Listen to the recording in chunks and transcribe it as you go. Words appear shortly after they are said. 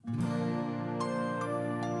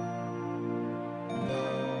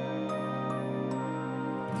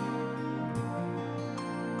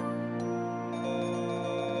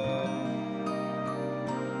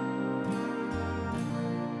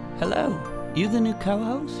hello. You the new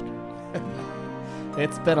co-host?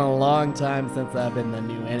 It's been a long time since I've been the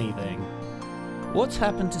new anything. What's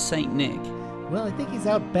happened to Saint Nick? Well, I think he's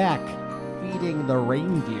out back feeding the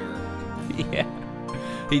reindeer. Yeah,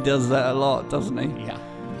 he does that a lot, doesn't he? Yeah.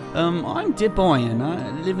 I'm Diboyan.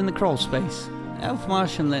 I live in the crawl space. Elf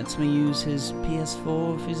Martian lets me use his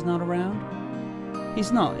PS4 if he's not around.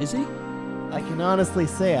 He's not, is he? I can honestly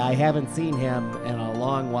say I haven't seen him in a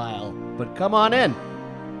long while, but come on in.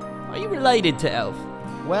 Are you related to Elf?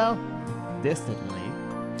 Well, distantly.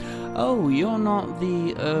 Oh, you're not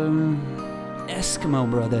the, Eskimo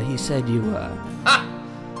brother he said you were.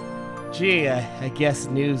 Gee, I guess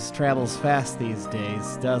news travels fast these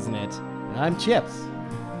days, doesn't it? I'm Chips.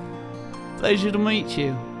 Pleasure to meet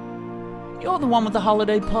you. You're the one with the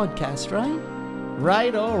holiday podcast, right?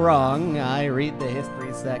 Right or wrong, I read the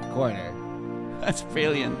History Set Corner. That's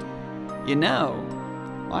brilliant. You know,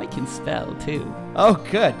 I can spell too. Oh,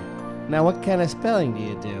 good. Now, what kind of spelling do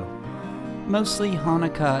you do? Mostly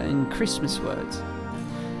Hanukkah and Christmas words.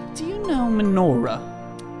 Do you know menorah?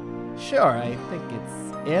 Sure, I think it's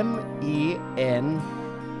Menorah.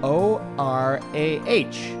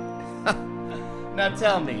 Now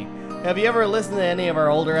tell me, have you ever listened to any of our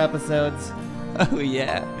older episodes? Oh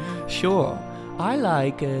yeah, sure. I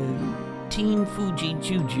like Team Fuji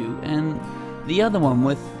Juju and the other one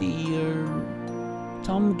with the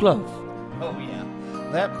Tom Glove. Oh yeah,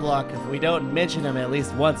 that block, if we don't mention him at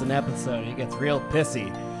least once an episode, he gets real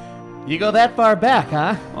pissy. You go that far back,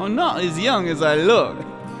 huh? Oh, not as young as I look.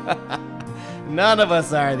 None of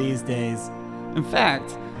us are these days. In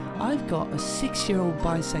fact, I've got a 6-year-old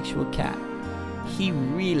bisexual cat. He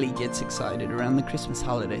really gets excited around the Christmas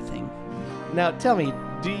holiday thing. Now tell me,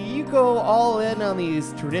 do you go all in on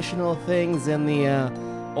these traditional things in the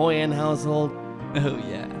Oyen household? Oh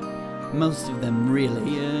yeah, most of them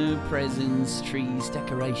really. Presents, trees,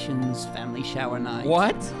 decorations, family shower night.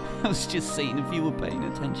 What? I was just seeing if you were paying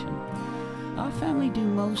attention. Our family do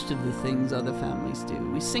most of the things other families do.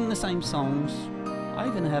 We sing the same songs. I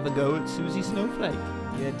even have a go at Susie Snowflake.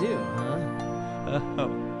 You do, huh?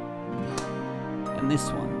 Oh. And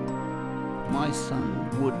this one, my son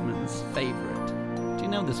Woodman's favorite. Do you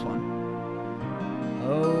know this one?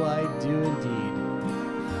 Oh, I do indeed.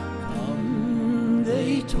 Come,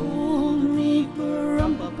 they told me,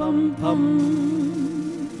 bum-ba-bum-bum.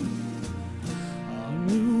 Our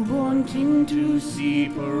newborn king to see,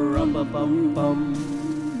 bum-ba-bum-bum.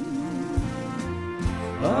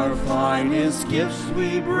 Our finest gifts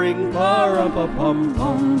we bring,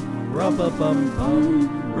 ba-rum-ba-bum-bum,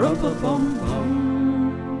 rum-ba-bum-bum, rum-ba-bum-bum.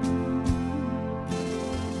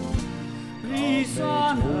 Peace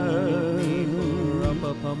on earth,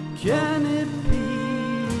 can it be?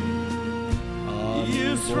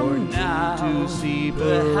 Years from now, to see,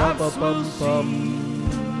 perhaps we'll see.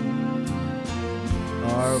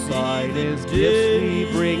 Our finest gifts we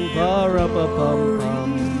bring,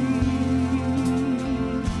 ba-rum-ba-bum-bum,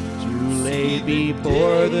 to lay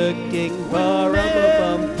before the king,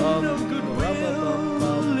 ba-rum-ba-bum-bum,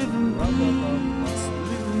 rum-ba-bum-bum, Live in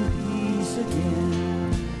peace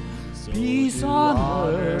again. Peace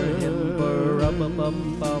on earth,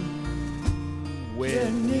 ba-rum-ba-bum-bum,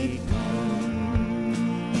 when it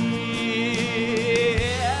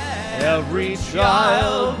every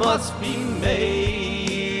child must be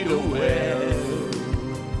made aware.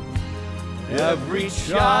 Every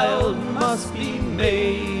child must be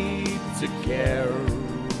made to care.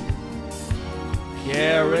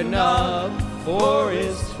 Care enough for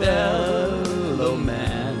his fellow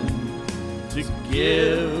man, to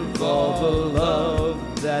give all the love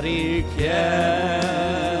that he can.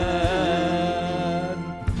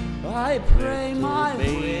 I pray my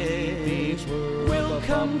wish will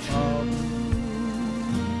come true.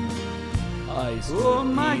 I Oh,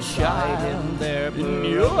 my child, there, and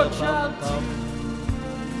your child too.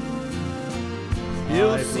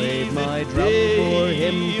 He'll I see played the my drum day for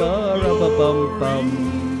him, of ba-rum-ba-bum-bum.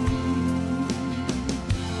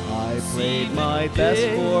 I played the my best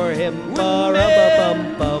day for him, when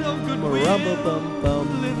ba-rum-ba-bum-bum, men of goodwill rum-ba-bum-bum,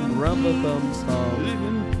 live in rum-ba-bum-bum. Live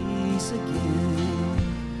in peace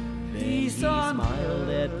again. Then he Peace on smiled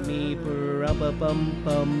at me,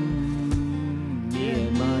 ba-rum-ba-bum-bum, me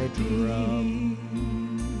and my drum.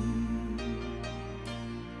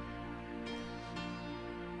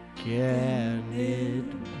 Can it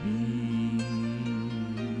be?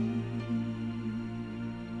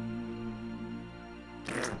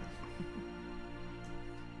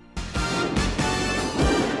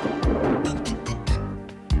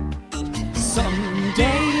 Some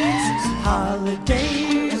days,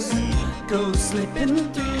 holidays, go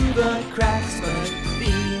slipping through the cracks, but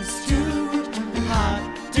these two hot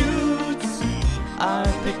dudes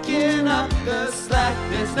picking up the slack.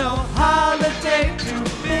 There's no holiday too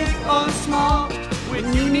big or small.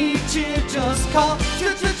 When you need to just call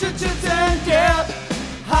Chips and Dip.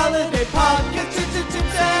 Holiday podcast, Chips and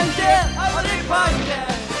Dip. Holiday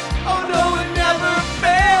podcast. Oh no, it never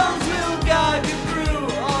fails. We'll guide you through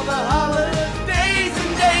all the holidays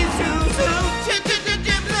and days. Who's who? Chips and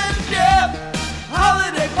Dip.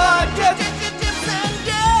 Holiday podcast, Chips and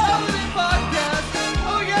Dip. Holiday podcast.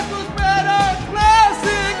 Oh yes, we'll spread our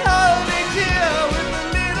classic holiday cheer with a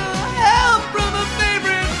little help from a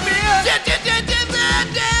favorite beer. Chips and Dip.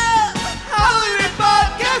 Holiday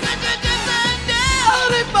podcast, Chips and Dip.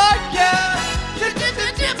 Holiday podcast,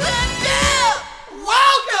 Chips and Dip.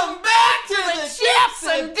 Welcome back to the Chips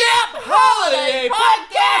and Dip Holiday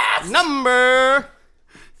Podcast. Number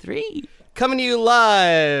 3. coming to you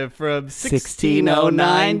live from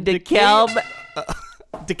 1609 DeKalb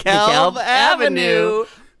Avenue,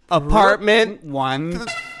 apartment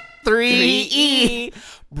 3E,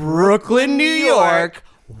 Brooklyn, New York,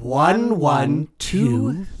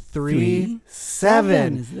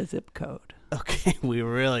 11237 is the zip code. Okay, we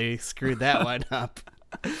really screwed that one up.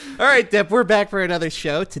 All right, Dip, we're back for another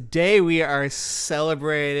show. Today we are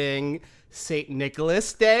celebrating St.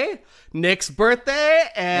 Nicholas Day, Nick's birthday,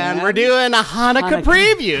 and we're doing a Hanukkah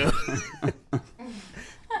preview.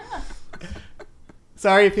 So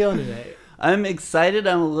how are you feeling today? I'm excited.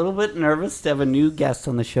 I'm a little bit nervous to have a new guest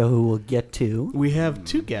on the show who we'll get to. We have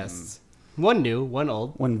two guests. One new, one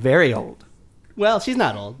old. One very old. Well, she's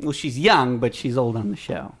not old. Well, she's young, but she's old on the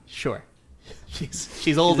show. Sure.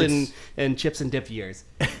 She's old in Chips and Dip years.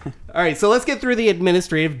 All right, so let's get through the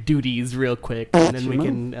administrative duties real quick, and then we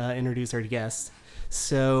can introduce our guests.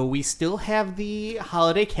 So we still have the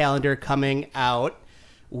holiday calendar coming out.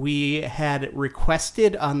 We had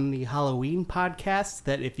requested on the Halloween podcast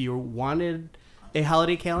that if you wanted a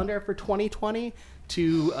holiday calendar for 2020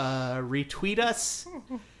 to retweet us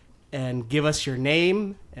and give us your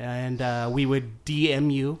name, and we would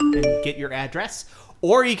DM you and get your address.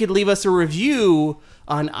 Or you could leave us a review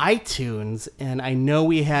on iTunes, and I know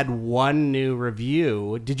we had one new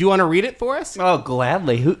review. Did you want to read it for us? Oh,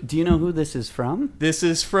 gladly. Do you know who this is from? This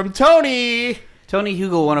is from Tony. Tony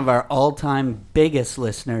Hugel, one of our all-time biggest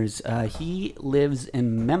listeners. He lives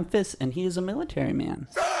in Memphis, and he is a military man.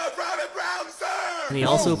 Sir, Private Brown, sir! And he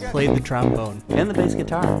also played the trombone. And the bass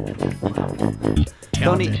guitar.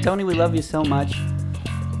 Tony, we love you so much.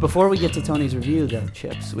 Before we get to Tony's review, though,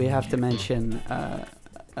 Chips, we have to mention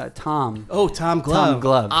Tom. Oh, Tom Glove. Tom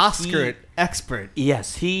Glove. Oscar expert.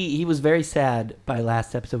 Yes, he was very sad by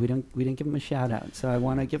last episode. We didn't give him a shout out, so I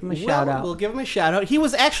want to give him a shout out. We'll give him a shout out. He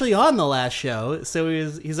was actually on the last show, so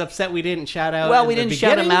he's upset we didn't shout out. Well, we didn't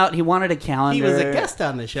shout him out. He wanted a calendar. He was a guest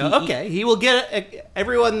on the show. Okay, he will get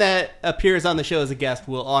everyone that appears on the show as a guest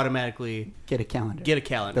will automatically get a calendar.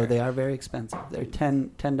 Though they are very expensive. They're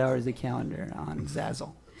 $10 a calendar on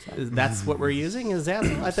Zazzle. So. That's what we're using is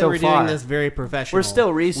Zazzle? I thought So we were far. doing this very professional. We're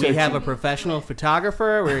still researching. We have a professional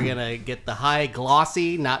photographer. We're going to get the high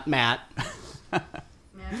glossy, not matte.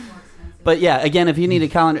 But yeah, again, if you need a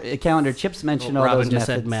calendar, Chips mentioned all Robin those just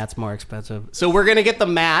methods. said matte more expensive. So we're going to get the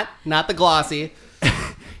matte, not the glossy.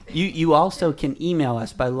 You also can email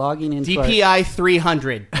us by logging into DPI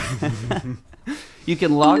 300. You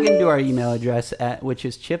can log into our email address, which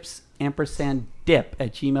is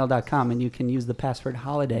chipsampersand.dip@gmail.com, and you can use the password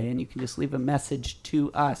holiday, and you can just leave a message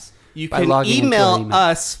to us. You by can logging into our email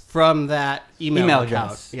us from that email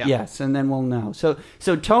address. Yeah. Yes, and then we'll know. So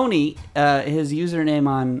Tony, his username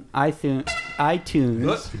on iTunes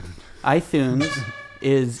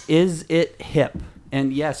is it hip?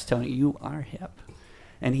 And yes, Tony, you are hip.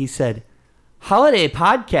 And he said, holiday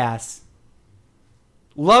podcasts.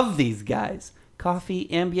 Love these guys.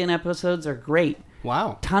 Coffee ambient episodes are great.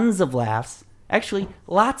 Wow. Tons of laughs. Actually,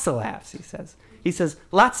 lots of laughs, he says. He says,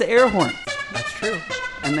 lots of air horns. That's true.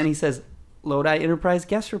 And then he says, Lodi Enterprise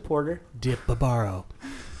guest reporter. Dip Barbaro.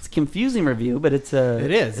 It's a confusing review, but it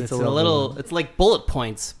is. It's a little, it's like bullet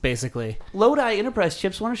points, basically. Lodi Enterprise,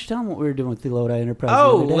 Chips, why don't you tell them what we were doing with the Lodi Enterprise?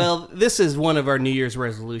 Oh, the other day? well, this is one of our New Year's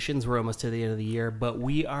resolutions. We're almost to the end of the year, but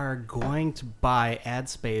we are going to buy ad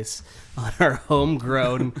space on our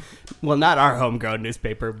homegrown, well, not our homegrown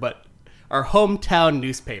newspaper, but our hometown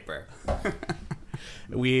newspaper.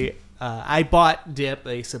 I bought Dip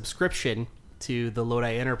a subscription to the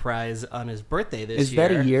Lodi Enterprise on his birthday this year. Is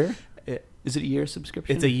that a year? Is it a year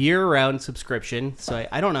subscription? It's a year-round subscription, so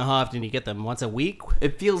I don't know how often you get them. Once a week?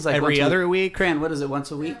 It feels like every other week. Cran, what is it? Once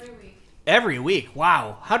a week? Every week.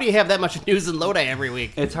 Wow. How do you have that much news in Lodi every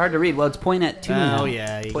week? It's hard to read. Well, it's Poinet 2 now. Oh,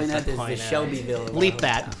 yeah. Poinet is the Shelbyville. Bleep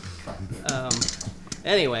that.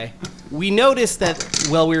 Anyway, we noticed that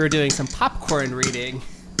while we were doing some popcorn reading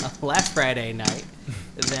last Friday night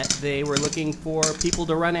that they were looking for people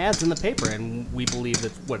to run ads in the paper, and we believe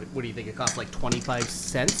that what do you think it costs? Like 25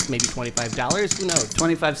 cents, maybe $25? Who knows?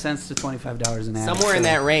 25 cents to $25 an ad. Somewhere in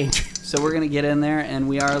that range. So we're going to get in there, and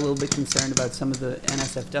we are a little bit concerned about some of the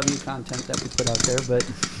NSFW content that we put out there,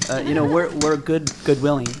 but we're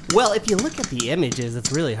good-willing. Well, if you look at the images,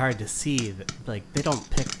 it's really hard to see that, like, they don't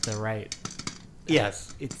pick the right.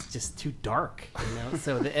 Yes. It's just too dark,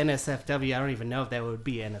 So the NSFW, I don't even know if that would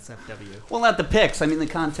be NSFW. Well, not the pics. I mean the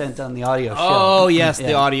content on the audio show. Oh, yes,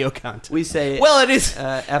 the audio content. We say... Well, it is.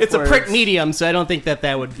 It's a print F-words. medium, so I don't think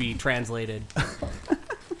that would be translated. I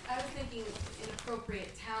was thinking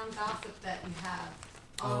inappropriate town gossip that you have.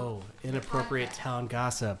 Oh, inappropriate town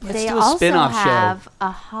gossip. Let's They do a also spin-off show. have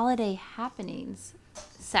a holiday happenings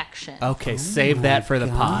section. Okay, save that for the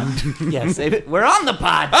pod. Yes, we're on the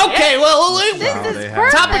pod. Okay, well, This is they have-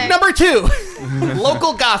 perfect. topic number 2.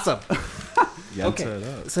 Local gossip. Okay.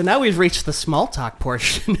 Okay. So now we've reached the small talk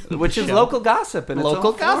portion. of the Which is show. local gossip. In its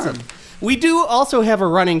Local own gossip. form. We do also have a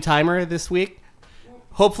running timer this week.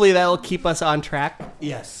 Hopefully that will keep us on track.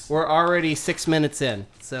 Yes. We're already 6 minutes in,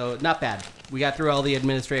 so not bad. We got through all the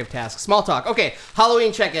administrative tasks. Small talk. Okay,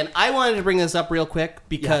 Halloween check-in. I wanted to bring this up real quick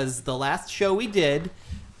because the last show we did,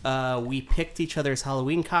 we picked each other's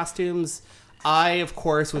Halloween costumes. I, of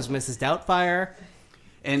course, was Mrs. Doubtfire.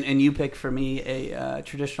 And you picked for me a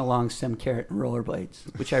traditional long stem carrot and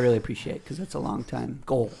rollerblades, which I really appreciate because that's a long time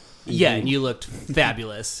goal. Yeah, and you looked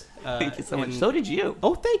fabulous. Thank you so much. and- So did you.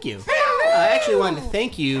 Oh, thank you. I actually wanted to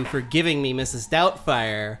thank you for giving me Mrs.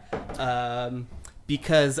 Doubtfire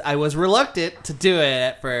because I was reluctant to do it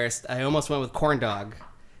at first. I almost went with Corn Dog.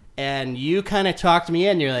 And you kind of talked me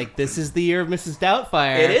in. You're like, this is the year of Mrs.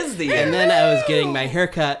 Doubtfire. It is the year. And then I was getting my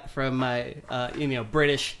haircut from my,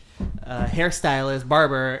 British hairstylist,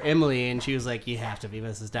 barber, Emily, and she was like, you have to be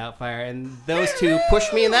Mrs. Doubtfire. And those two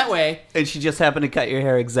pushed me in that way. And she just happened to cut your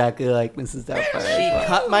hair exactly like Mrs. Doubtfire. She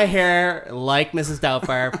cut my hair like Mrs.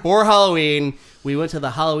 Doubtfire for Halloween. We went to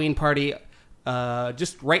the Halloween party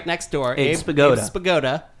just right next door. Abe's Pagoda. Abe's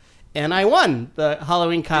Pagoda. And I won the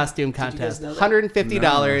Halloween costume contest. know that?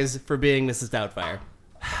 $150 for being Mrs. Doubtfire.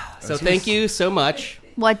 So thank you so much.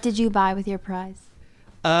 What did you buy with your prize?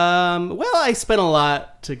 Well, I spent a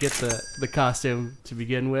lot to get the costume to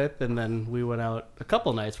begin with, and then we went out a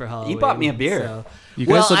couple nights for Halloween. You bought me a beer. So. You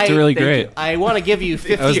guys looked really thank great. you. I want to give you was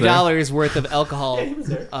there. $50 worth of alcohol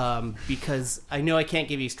because I know I can't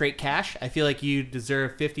give you straight cash. I feel like you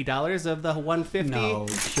deserve $50 of the $150. No,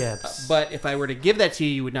 chips. But if I were to give that to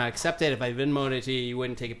you, you would not accept it. If I Venmoed it to you, you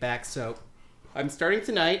wouldn't take it back. So I'm starting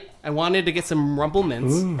tonight. I wanted to get some Rumple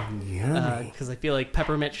Mints because I feel like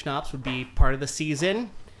peppermint schnapps would be part of the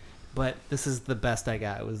season. But this is the best I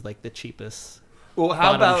got. It was like the cheapest. Well,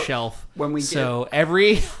 how bottom about shelf? when we So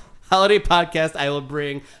every holiday podcast, I will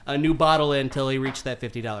bring a new bottle in until we reach that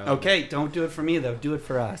 $50 limit. Okay, don't do it for me, though. Do it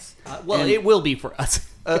for us. Well, And, it will be for us.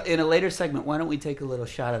 in a later segment, why don't we take a little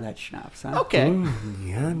shot of that schnapps, huh? Okay.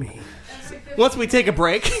 Yummy. Once we take a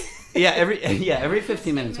break. Yeah, every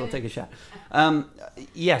 15 minutes we'll take a shot.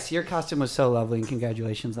 Yes, your costume was so lovely, and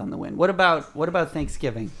congratulations on the win. What about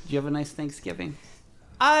Thanksgiving? Did you have a nice Thanksgiving?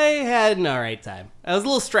 I had an all right time. I was a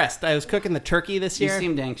little stressed. I was cooking the turkey this You year.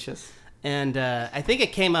 seemed anxious. And I think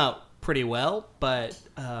it came out pretty well, but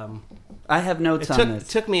I have notes it on this.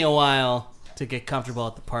 took me a while to get comfortable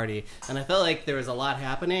at the party. And I felt like there was a lot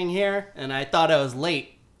happening here, and I thought I was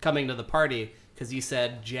late coming to the party because you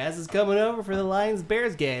said Jazz is coming over for the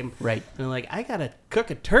Lions-Bears game. Right. And I'm like, I got to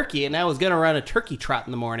cook a turkey, and I was going to run a turkey trot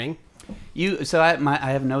in the morning.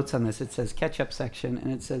 I have notes on this. It says ketchup section,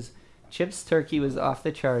 and it says Chip's turkey was off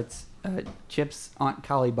the charts. Chip's Aunt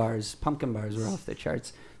Collie bars, pumpkin bars were off the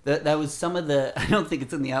charts. That was some of the. I don't think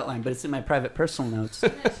it's in the outline, but it's in my private personal notes.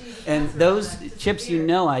 And those Chips,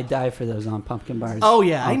 I die for those on pumpkin bars. Oh,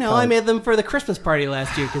 yeah, I Aunt know. Collie. I made them for the Christmas party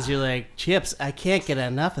last year because you're like, Chips, I can't get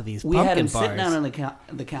enough of these We pumpkin had them bars. sitting down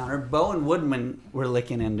on the counter. Bo and Woodman were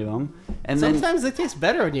licking into them, and Sometimes they taste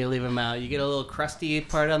better when you leave them out. You get a little crusty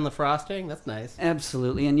part on the frosting. That's nice.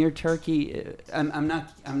 absolutely. And your turkey, I'm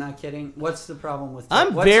not kidding. What's the problem with?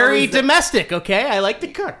 I'm what's very always the- domestic, okay? I like to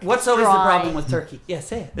cook. What's always the Dry. problem with turkey? Yeah,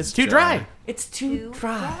 say it. It's too dry. It's too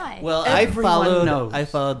dry. Well, Everyone knows.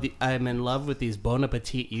 I'm in love with these Bon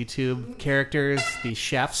Appetit YouTube characters, these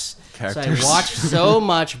chefs. Characters. So I watched so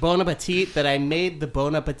much Bon Appetit that I made the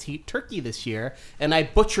Bon Appetit turkey this year, and I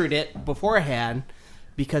butchered it beforehand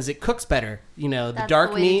because it cooks better. The That's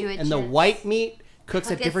dark the way to meat do it, and the Chips. white meat cooks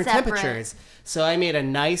Cook at it different separate. temperatures. So I made a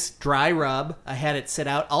nice dry rub. I had it sit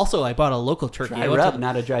out. Also, I bought a local turkey. Dry I went rub, to-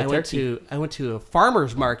 not a dry turkey. I went to a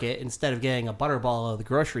farmer's market instead of getting a butterball at the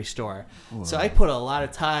grocery store. So I put a lot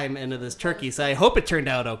of time into this turkey. So I hope it turned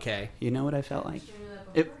out okay. You know what I felt like?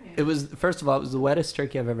 It was, first of all, it was the wettest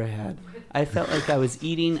turkey I've ever had. I felt like I was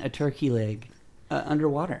eating a turkey leg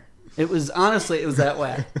underwater. It was, honestly, it was that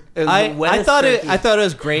wet. It was the I wettest thought turkey. I thought it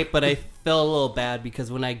was great, but I felt a little bad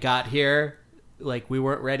because when I got here, like we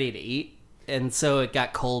weren't ready to eat, and so it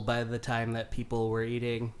got cold by the time that people were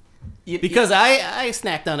eating. Because I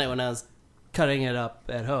snacked on it when I was cutting it up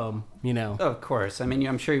at home, you know. Of course. I mean,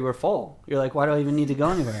 I'm sure you were full. You're like, why do I even need to go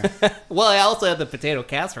anywhere? Well, I also had the potato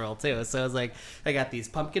casserole too, so I was like, I got these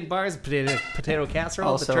pumpkin bars, potato casserole,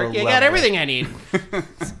 Also the turkey. I lovely. got everything I need.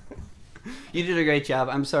 You did a great job.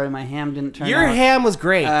 I'm sorry my ham didn't turn Your out. ham was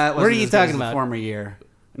great. It What wasn't are you as good as talking the about? former year,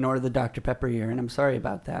 nor the Dr. Pepper year, and I'm sorry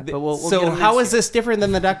about that. But we'll So get 'em how next is year. this different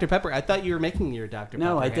than the Dr. Pepper? I thought you were making your Dr. Pepper.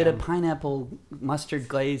 No, I did a ham. pineapple mustard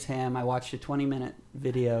glaze ham. I watched a 20-minute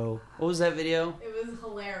video. What was that video? It was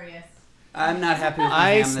hilarious. I'm not happy with my I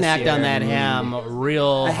ham this snacked year. on that ham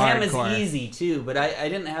real A ham hardcore. is easy too, but I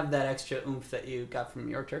didn't have that extra oomph that you got from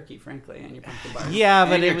your turkey, frankly, and your pumpkin bars. Yeah,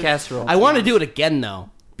 but and your it was, casserole. I want to do it again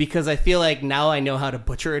though, because I feel like now I know how to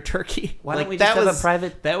butcher a turkey. Why like, don't we just have a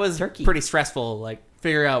private That was turkey? pretty stressful. Like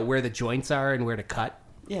figure out where the joints are and where to cut,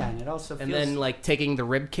 Yeah, and it also and feels... then like taking the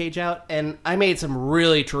rib cage out. And I made some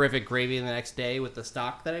really terrific gravy the next day with the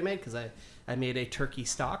stock that I made because I made a turkey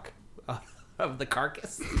stock of the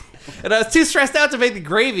carcass, and I was too stressed out to make the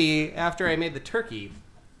gravy after I made the turkey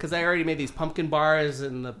because I already made these pumpkin bars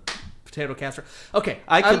and the potato casserole. Okay,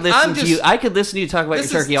 I could listen to you. I could listen to you talk about your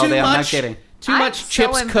This is turkey all too day. I'm not much. kidding. Too I'm much so chips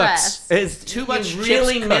cooks. impressed. It's Too much You chips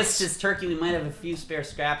really cooked. missed this turkey. We might have a few spare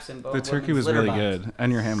scraps in both. The turkey women's was litter really box. good,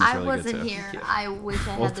 and your ham was I really wasn't good too. here. I wish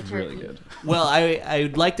I had Both the turkey. really good. Well,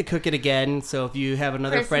 I'd like to cook it again. So if you have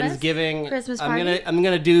another Christmas? Friendsgiving, Christmas I'm party?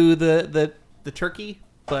 gonna do the turkey,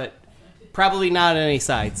 but probably not any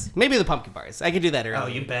sides. Maybe the pumpkin bars. I could do that early. Oh,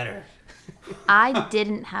 you better. I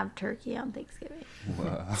didn't have turkey on Thanksgiving.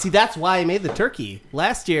 See, that's why I made the turkey.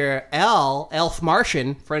 Last year, Elf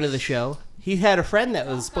Martian, friend of the show, he had a friend that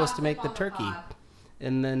was supposed to make the turkey,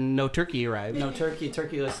 and then no turkey arrived. No turkey.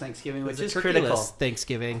 Turkeyless Thanksgiving, It which was is a critical. turkeyless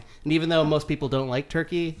Thanksgiving, and even though most people don't like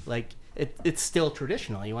turkey, like it's still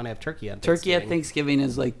traditional. You want to have turkey on Turkey at Thanksgiving.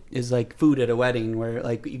 Thanksgiving is like food at a wedding, where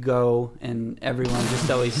like you go and everyone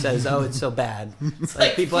just always says, "Oh, it's so bad." It's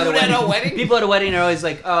like food at a wedding? People at a wedding are always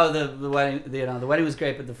like, "Oh, the wedding, the wedding was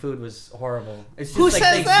great, but the food was horrible." It's just Who like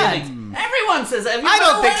says that? Thanksgiving. Everyone says that. Have you I been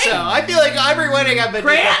to don't a think so. wedding? I feel like every wedding I've been to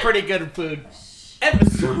Grant! got pretty good food.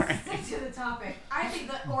 Sorry. Stick to the topic. I think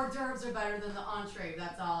the hors d'oeuvres are better than the entree.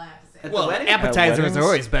 That's all I have to say. At the Well, wedding? appetizers weddings? are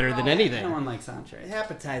always better than No. anything. No one likes entrees.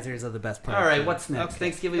 Appetizers are the best part. All right, what's next?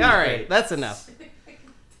 Thanksgiving. All was right, great. that's enough.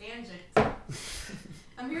 Tangent.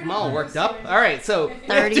 I'm here I'm to all learn worked up. soon. All right, so we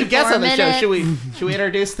have 2 guests 34 on the show. minutes. Should we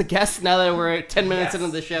introduce the guests now that we're 10 minutes Yes.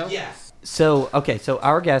 into the show? Yes. So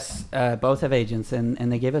our guests both have agents, and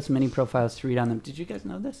they gave us mini profiles to read on them. Did you guys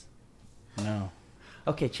know this? No.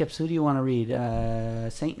 Okay, Chips, who do you want to read?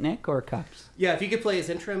 Saint Nick or Cups? Yeah, if you could play his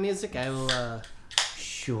intro music, I will.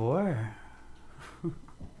 Sure.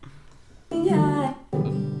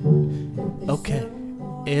 Okay.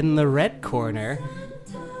 In the red corner,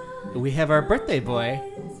 we have our birthday boy,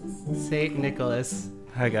 Saint Nicholas,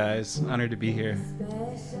 Hi guys, honored to be here.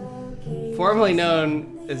 formerly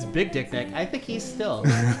known as Big Dick Nick. I think he's still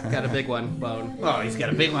got a big one bone. Oh, he's got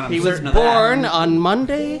a big one. I'm He was certain of that. born on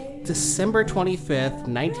Monday, December 25th,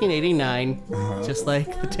 1989, just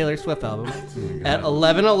like the Taylor Swift album, at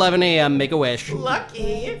 11:11 a.m. Make a Wish.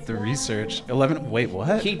 Lucky. The research. 11. Wait,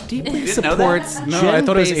 what? He deeply didn't know that? supports No, I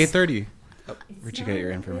thought it was gen-based- 8:30. Where'd you get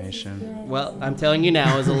your information? Well, I'm telling you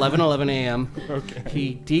now, it's 11:11 a.m. Okay.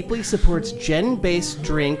 He deeply supports gen-based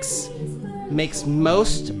drinks, makes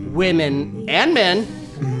most women and men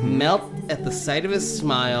melt at the sight of his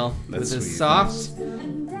smile That's with his sweet, soft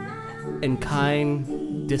and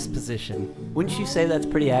kind disposition. Wouldn't you say that's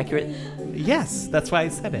pretty accurate? Yes, that's why I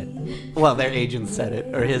said it. Well, their agent said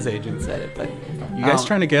it, or his agent said it, but You guys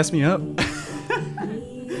trying to gas me up?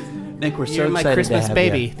 Nick, we're so You're my excited Christmas to have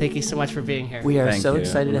baby. you. Thank you so much for being here. We are Thank so you.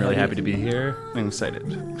 excited I'm to really have happy to be here. I'm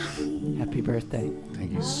excited. you. Happy birthday.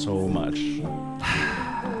 Thank you so much.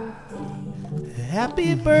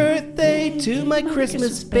 Happy birthday to my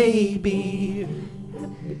Christmas baby.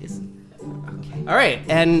 All right,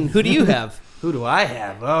 and who do you have? Who do I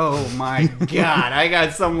have? Oh my God, I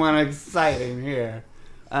got someone exciting here.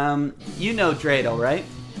 You know Dreidel, right?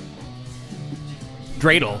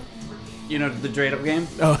 Dreidel. You know the Dreidel game?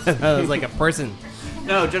 Oh, that was like a person.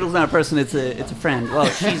 No, Dreidel's not a person. It's a friend. Well,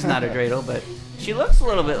 she's not a Dreidel, but she looks a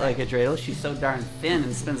little bit like a Dreidel. She's so darn thin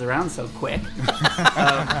and spins around so quick. In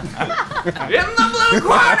the blue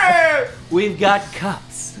corner, we've got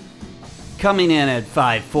Cups coming in at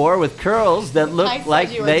 5'4" with curls that I look said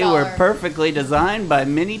like you were they were taller. perfectly designed by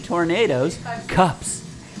mini tornadoes. Cups,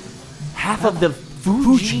 half of the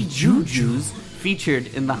Fuji Jujus featured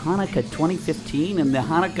in the Hanukkah 2015 and the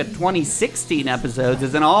Hanukkah 2016 episodes,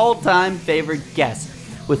 is an all-time favorite guest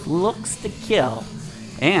with looks to kill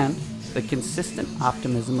and the consistent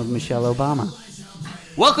optimism of Michelle Obama.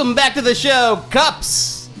 Welcome back to the show,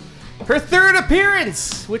 Cups. Her third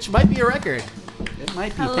appearance, which might be a record. It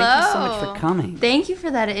might be. Hello. Thank you so much for coming. Thank you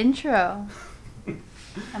for that intro.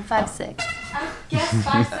 I'm 5'6". I guess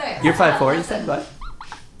 5'6". You're 5'4", you said, what?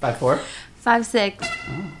 5'4"? 5'6".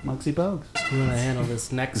 Oh, Muggsy Bogues. You want to handle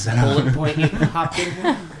this next bullet point you hopped in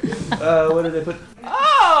here? What did they put?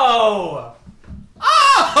 Oh!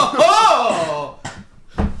 Oh!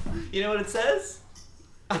 You know what it says?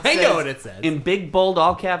 I know what it says. In big, bold,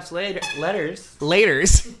 all caps letters,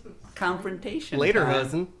 Laters. confrontation. Later, time.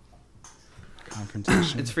 Hosen.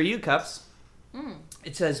 Confrontation. It's for you, Cups.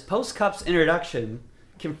 It says, post Cups introduction,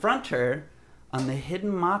 confront her on the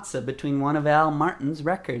hidden matzah between one of Al Martin's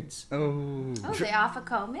records. Oh. Oh, they off a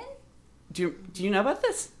Komen? Do you know about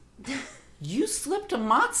this? You slipped a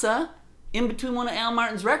matzah in between one of Al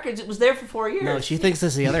Martin's records. It was there for 4 years. No, she thinks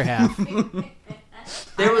this is the other half.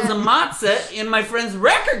 There was a matzah in my friend's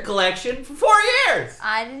record collection for 4 years.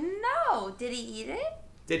 I didn't know. Did he eat it?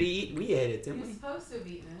 Did he eat? We ate it, He didn't was we? supposed to have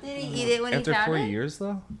eaten it. Did he eat it when After he found 4 it? years,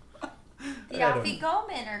 though? The Alfie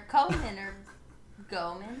Gomen or Komen or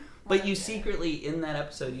Gomen? But you secretly, in that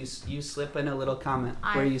episode, you slip in a little comment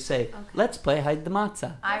where I- you say, okay. "Let's play hide the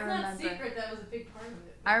matzah." I That's not remember. secret. That was a big part of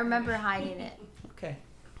it. I remember hiding it. Okay.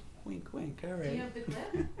 Wink, wink. All Do you right. have the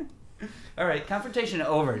clip? All right. Confrontation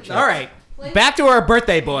over. Chip. All right, back to our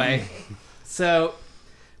birthday boy. So,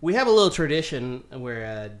 we have a little tradition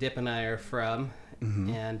where Dip and I are from,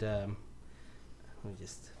 and let me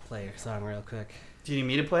just play a song real quick. Do you need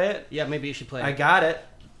me to play it? Yeah, maybe you should play. I it. got it.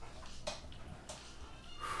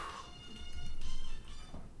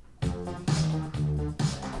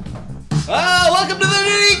 Oh, welcome to the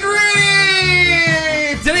nitty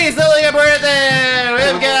gritty! Today's only a birthday.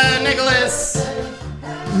 We've got Nicholas.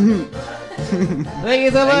 Thank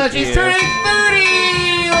you so much. He's you. turning 30.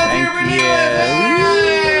 Let's hear for Nicholas.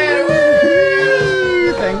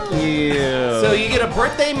 Thank you. So you get a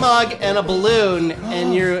birthday mug and a balloon,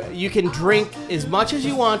 and you can drink as much as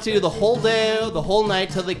you want to the whole day, the whole night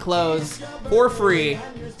till they close for free.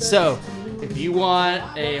 So if you want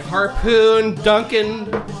a Harpoon, Dunkin'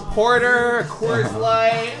 Porter, a Coors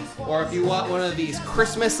Light, or if you want one of these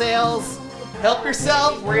Christmas ales, help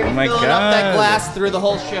yourself. We're gonna Oh my be filling up that God. glass through the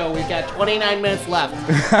whole show. We've got 29 minutes left. So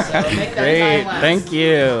make that Great. time last. Thank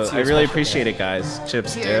you. I special really day. appreciate it, guys.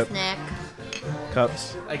 Chips, Cheers, dip, Nick.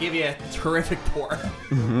 cups. I give you a terrific pour.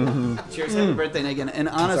 Cheers. Happy birthday, Nick. And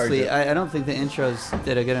honestly, Dip. I don't think the intros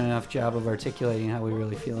did a good enough job of articulating how we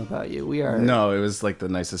really feel about you. We are No, it was like the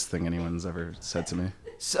nicest thing anyone's ever said to me.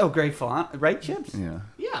 so grateful, huh? Right, Chips? Yeah.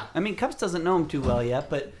 Yeah. I mean, Cups doesn't know him too well yet,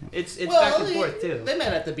 but it's back and forth too. They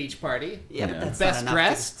met at the beach party. Yeah, but Yeah. that's Best not enough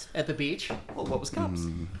dressed at the beach. To, well, what was Cups?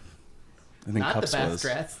 I think Not cups the best was.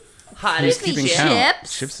 dressed. He's Hottest keeping chick. count.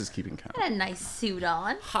 Chips. Chips is keeping count. Had a nice suit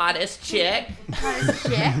on. Hottest chick. Hottest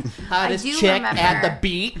chick. Hottest I do chick remember at the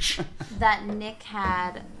beach. that Nick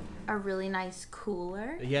had a really nice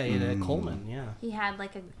cooler. Yeah, he had a Coleman. Yeah, He had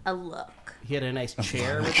like a look. he had a nice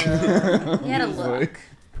chair with a He had a look.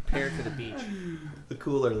 prepared for the beach. The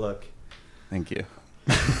cooler look. Thank you.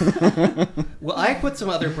 Well, I put some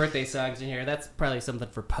other birthday songs in here. That's probably something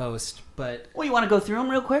for post. But Well, you want to go through them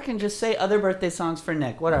real quick and just say other birthday songs for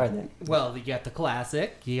Nick? What are they? well, you got the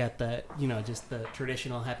classic. You got the just the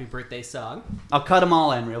traditional happy birthday song. I'll cut them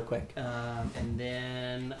all in real quick. And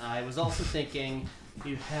then I was also thinking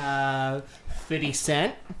you have 50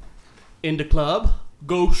 Cent in the club.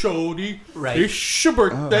 Go shorty. Right. It's your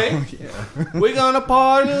birthday. We're gonna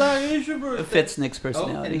party like it's your birthday. It fits Nick's Oh,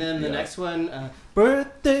 personality. and then the next one,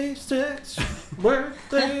 birthday sex,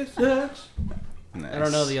 birthday sex. Nice. I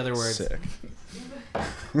don't know the other words. Sick.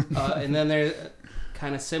 And then there's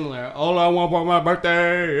kind of similar. All I want for my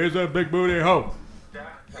birthday is a big booty hoe.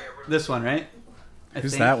 This one, right? I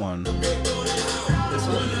Who's think. that one? This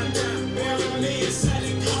one.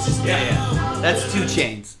 Yeah. That's 2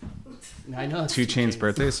 Chainz. I know. it's 2 Chainz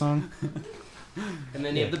birthday song? And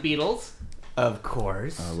then you have the Beatles. Of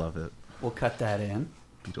course. I love it. We'll cut that in.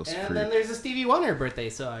 Beatles And freak. then there's a Stevie Wonder birthday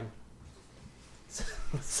song.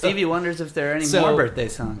 Stevie wonders if there are any So- more birthday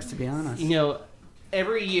songs, to be honest. You know,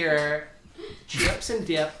 every year Chips and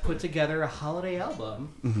Dip put together a holiday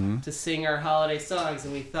album to sing our holiday songs,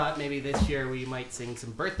 and we thought maybe this year we might sing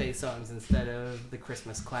some birthday songs instead of the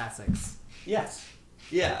Christmas classics. Yes.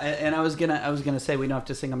 Yeah, and I was gonna say we don't have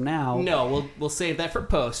to sing them now. No, we'll save that for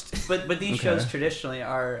post. But these shows traditionally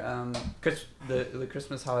are the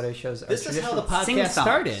Christmas holiday shows. This is how the traditional podcast sing-songs.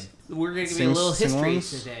 started. We're going to give you a little history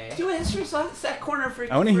today. Do a history song. It's that corner for.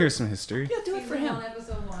 I want to hear some history. Yeah, do it for him. On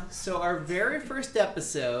episode 1. So our very first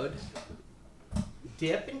episode,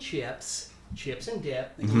 Dip and Chips and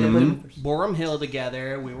Dip, they live in Borum Hill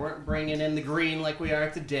together. We weren't bringing in the green like we are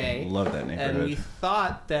today. Love that And we neighborhood.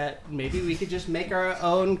 thought that maybe we could just make our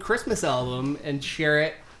own Christmas album and share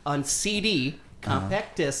it on CD,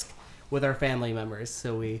 compact disc, with our family members.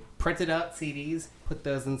 So we printed out CDs, put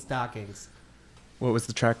those in stockings. What was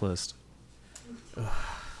the track list?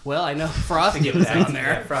 Well, I know Frosty was on there.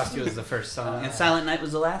 Yeah, Frosty was the first song, and Silent Night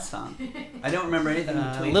was the last song. I don't remember anything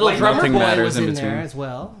in between. Little White Drummer Nothing Boy Matters was in in there between. as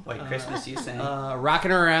well. White Christmas, you sang.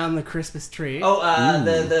 Rocking Around the Christmas Tree.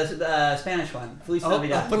 The Spanish one. Feliz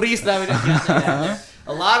Navidad. Feliz Navidad.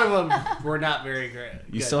 A lot of them were not very great.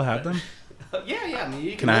 You still have them? Yeah. I mean,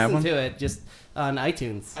 you can Can I have listen one? to it just on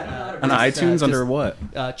iTunes. I don't know how to On Just, iTunes under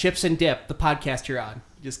what? Chips and Dip, the podcast you're on.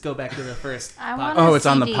 Just go back to the first. I podcast. want Oh, it's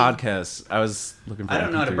on the CD. podcast. I was looking for I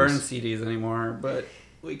don't know how to burn MP3s. CDs anymore, but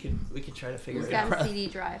we could try to figure He's it out. got a CD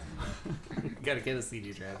drive. Gotta get a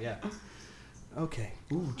CD drive. Yeah. Okay.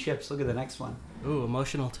 Ooh, Chips, look at the next one. Ooh,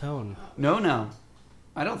 emotional tone. No.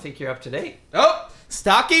 I don't think you're up to date. Oh,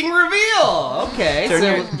 stocking reveal. Okay.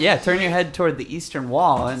 Turn your head toward the eastern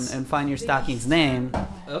wall and find your stocking's name.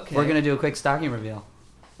 Okay. We're gonna do a quick stocking reveal,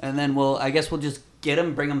 and then I guess we'll just get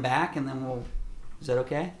them, bring them back, and then we'll. Is that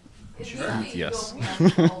okay? Sure. Yes. I'm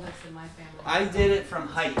the oldest in my family. I did it from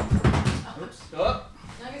height. Oops. Oh,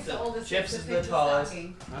 I guess the oldest Chips gets is to the pick tallest.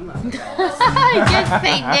 stocking. I'm not. I just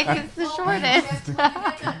say Nick is the Well, shortest.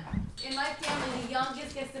 In my family, the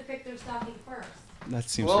youngest gets to pick their stocking first. That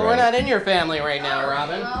seems Well, right. we're not in your family right now,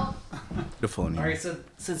 Robin. Well, Beautiful in All here. right, so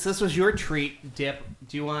since this was your treat, Dip,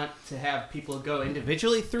 do you want to have people go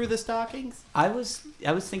individually through the stockings? I was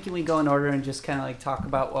thinking we go in order and just kind of like talk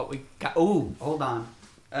about what we got. Oh, hold on.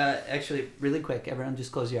 Actually, really quick, everyone,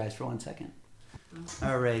 just close your eyes for 1 second.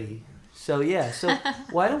 Alrighty. So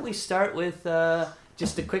why don't we start with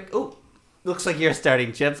just a quick? Oh, looks like you're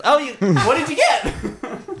starting, Chips. Oh, what did you get?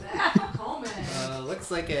 that's Coleman. Looks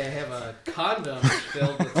like I have a condom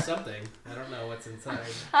filled with something. I don't know what's inside.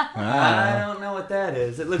 I don't know what that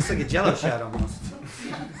is. It looks like a Jello shot almost.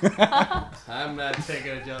 I'm not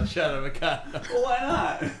taking a jello shot of a condom. Well, why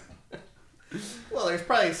not? Well, there's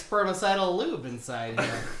probably spermicidal lube inside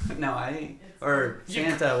here. No,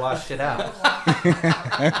 Santa washed it out.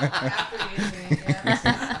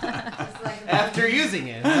 After using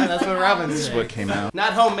it. That's what Robin's This is saying. what came out.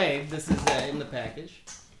 Not homemade. This is in the package.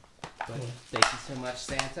 But thank you so much,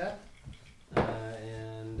 Santa.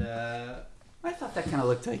 I thought that kind of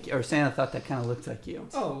looked like, or Santa thought that kind of looked like you.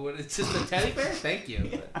 Oh, it's just a teddy bear? Thank you.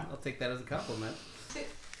 But I'll take that as a compliment.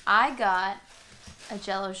 I got a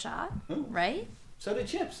Jello shot, right? So did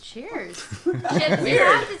Chips. Cheers. Chips, you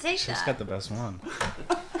have to take She's that. got the best one.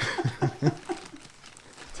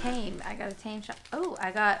 Tame. I got a tame shot. Oh,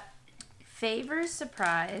 I got Favor's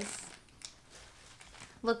Surprise.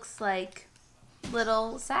 Looks like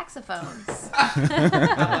little saxophones. How about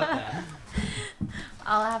that?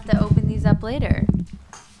 I'll have to open these up later.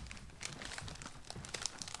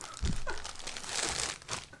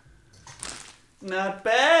 Not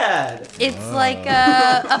bad. It's like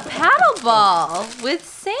a paddle ball with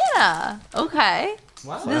Santa. Okay.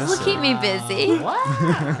 Wow. This will keep me busy.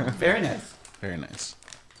 Wow. Very nice. Very nice.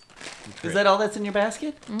 Is that all that's in your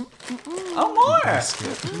basket? Oh,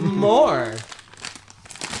 more. More.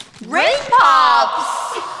 Ring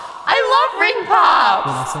pops! I love ring When pops!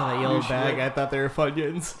 I saw that yellow bag, I thought they were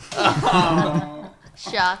Funyuns.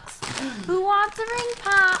 Shucks. Who wants a ring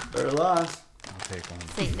pop? Better lost. I'll take one.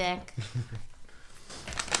 St. Nick.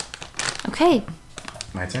 Okay.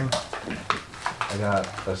 My turn. I got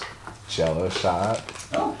a Jello shot.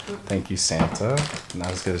 Oh. Thank you, Santa.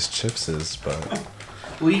 Not as good as Chips's, but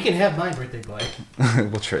Well, you can have mine, birthday boy.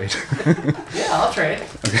 we'll trade. Yeah, I'll trade.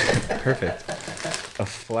 Perfect. A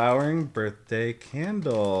flowering birthday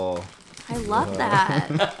candle. I love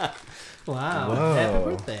that. Wow. Whoa. Happy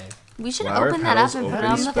birthday. We should Flower open that up petals, and put it open,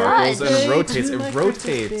 on the sparkles, fudge. and it rotates. It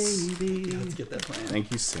rotates. Let's get that plan.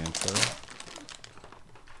 Thank you, Santa.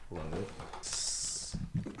 Love it.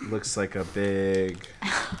 Looks like a big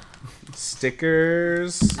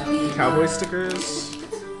stickers, cowboy stickers,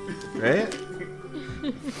 right?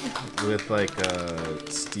 With like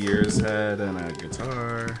a steer's head and a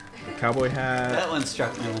guitar. Cowboy hat. That one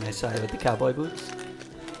struck me when I saw you with the cowboy boots.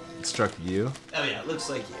 It struck you, Oh yeah, it looks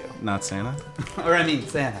like you. not Santa. Or I mean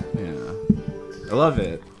Santa. Yeah. I love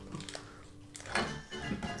it.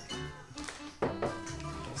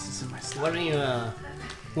 This is in my Why don't you,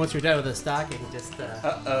 once you're done with the stocking, just,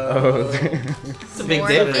 Oh. It's a big More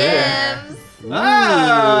day today. gifts.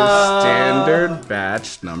 Standard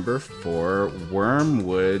batch number 4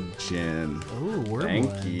 Wormwood Gin. ooh, wormwood.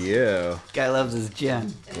 Thank you. Guy loves his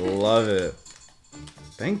gin. Love it.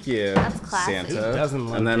 Thank you, That's classy. Santa. Who doesn't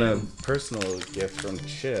love and then gin? a personal gift from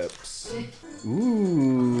Chips.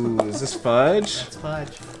 Ooh, is this fudge? It's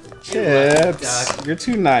fudge. Chips, you're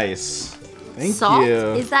too nice. Thank Salt? you.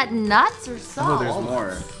 Is that nuts or Oh, salt? there's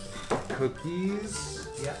more. Cookies.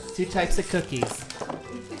 Yep. 2 types of cookies.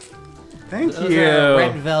 Thank Those you. are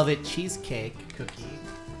red velvet cheesecake cookie.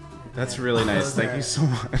 That's really nice. Those Thank are you so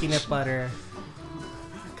much. Peanut butter.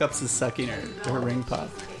 Cups is sucking her ring pop.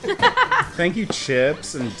 Thank you,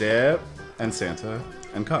 Chips and Dip and Santa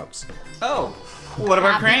and Cups Oh, what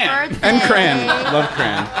about Happy Cran? birthday. and Cran. Love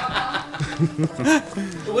Cran.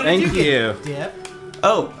 What Thank did you you. get? Dip.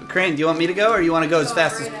 Oh, Cran, do you want me to go or you want to go as Go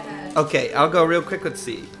fast right as... ahead. Okay, I'll go real quick. Let's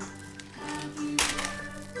see.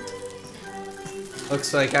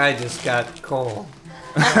 Looks like I just got coal.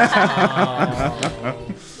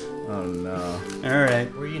 Oh no. All right,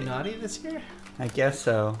 Were you naughty this year? I guess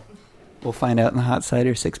so. We'll find out in the Hot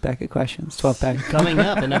Cider 6-pack of questions, 12-pack. Coming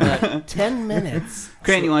up in about 10 minutes.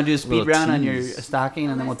 Cran, you want to do a speed Little round on your tease. stocking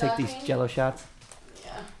and then we'll take these Stocking? Jello shots?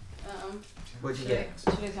 Yeah. What'd you Should I, get?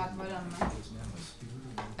 should I talk about it on the mic?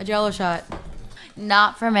 A Jello shot.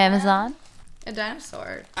 Not from Amazon. A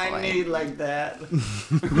dinosaur. I toy. need like that. Or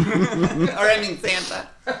I mean Santa.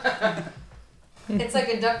 It's like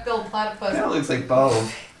a duck-billed platypus. That looks like Bo.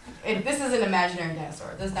 This is an imaginary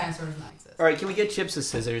dinosaur. This dinosaur does not exist. All right, can we get Chips a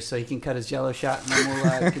scissors so he can cut his Jello shot and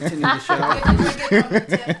then we'll continue the show? If you get from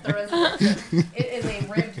the tip, the resolution. It is a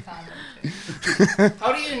ribbed condom. Too.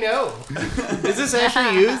 How do you know? Is this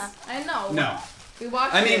actually used? I know. No. We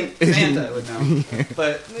watched I mean, it. Santa would know.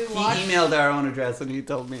 But We he watched- emailed our own address and he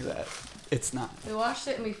told me that it's not. We washed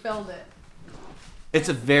it and we filled it. It's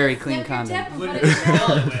a very clean Snip your condom. tip and What put did you it in.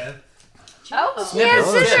 fill it with? Oh, she Snip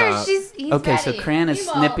has it. scissors. He's Okay, so ready. Cran is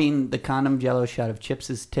Emo. snipping the condom Jello shot of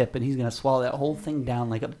Chips' tip, and he's gonna swallow that whole thing down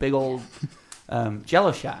like a big old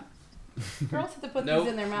Jello shot. Girls have to put Nope.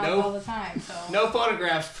 these in their mouth Nope. all the time. So. No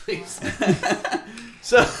photographs, please.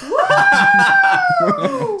 So,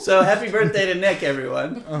 so happy birthday to Nick,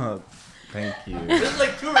 everyone. Oh, thank you. This is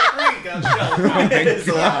like 2 or 3 guys. It's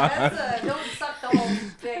a lot. That's don't suck the whole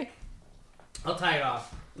dick. I'll tie it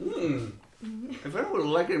off. If I would have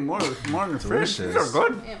liked it more, it's more in the fridge. These Delicious. are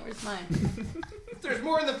good. Yeah, where's mine? If there's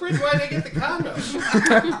more in the fridge, why did I get the condom?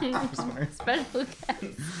 Special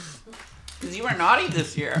guest. Because you were naughty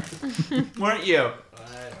this year, weren't you?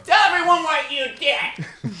 Tell everyone what you did.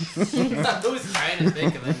 Who's trying to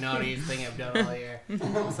think of the naughtiest thing I've done all year?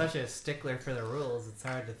 I'm such a stickler for the rules, it's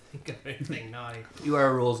hard to think of anything naughty. You are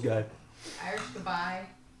a rules guy. Irish goodbye.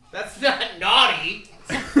 That's not naughty!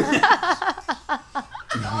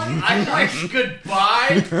 Irish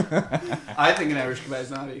goodbye! I think an Irish goodbye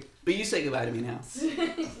is naughty. But you say goodbye to me now.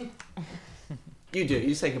 You do.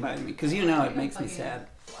 You say goodbye to me. Because you know it makes me sad.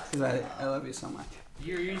 Because I love you so much.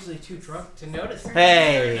 You're usually too drunk to notice.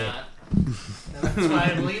 Hey. Or not. And that's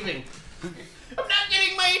why I'm leaving. I'm not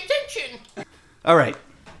getting my attention! All right.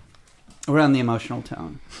 We're on the emotional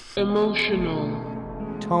tone.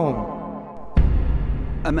 Tone.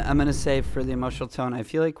 I'm going to say for the emotional tone, I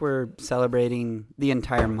feel like we're celebrating the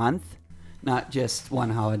entire month, not just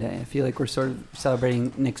one holiday. I feel like we're sort of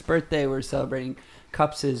celebrating Nick's birthday. We're celebrating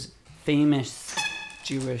Cups' famous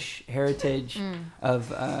Jewish heritage of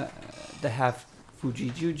the half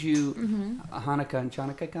Fuji Juju, Hanukkah and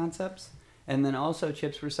Chanukah concepts. And then also,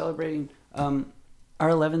 Chips, we're celebrating our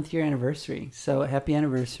 11th year anniversary. So happy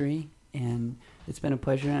anniversary. And it's been a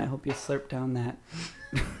pleasure, and I hope you slurp down that.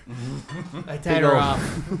 I tied her off.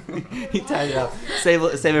 He tied it up. Save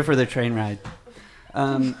it for the train ride.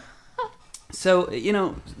 So, you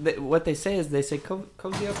know, what they say is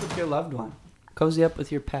cozy up with your loved one. Cozy up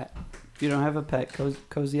with your pet. If you don't have a pet,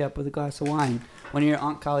 cozy up with a glass of wine. One of your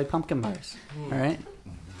Aunt Collie pumpkin bars. All right?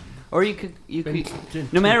 Or you could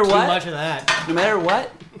no matter Too what, much of that. no matter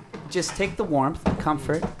what, just take the warmth,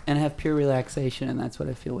 comfort, and have pure relaxation. And that's what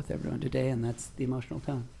I feel with everyone today, and that's the emotional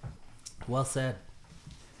tone. Well said.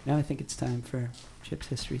 Now I think it's time for Chip's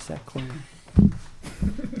History Set Corner.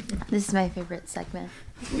 This is my favorite segment.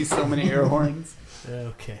 So many air horns.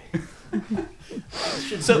 Okay.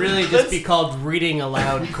 Should So really just be called Reading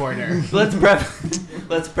Aloud Corner. Let's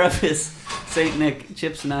preface Saint Nick.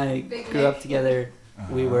 Chips and I Big grew Nick. up together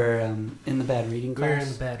We were in the bad reading We're class.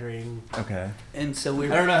 in the bad reading. Okay. And so I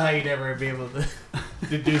don't know how you'd ever be able to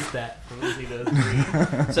deduce that from listening to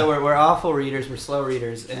us read. So we're awful readers. We're slow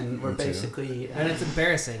readers, and we're Me too. basically. And it's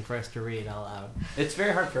embarrassing for us to read out loud. It's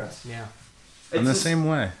very hard for us. Yeah. I'm It's the just- same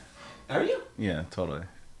way. Are you? Yeah, totally.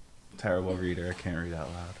 Terrible reader. I can't read out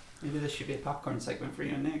loud. Maybe this should be a popcorn segment for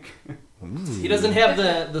you and Nick. He doesn't have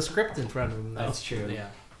the script in front of him, though. That's true. Yeah.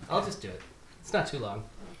 I'll just do it. It's not too long.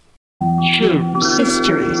 Chips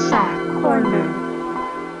History Sack Corner.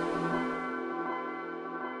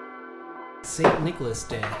 St. Nicholas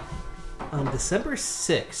Day. On December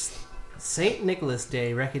 6th, St. Nicholas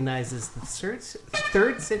Day recognizes the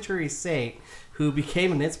 3rd century saint who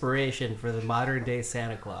became an inspiration for the modern day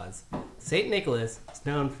Santa Claus. St. Nicholas is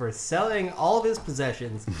known for selling all of his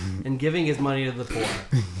possessions and giving his money to the poor.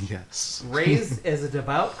 Yes. Raised as a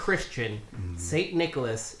devout Christian, St.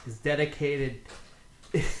 Nicholas is dedicated.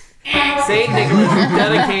 St. Nicholas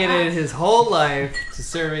dedicated his whole life to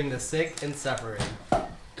serving the sick and suffering.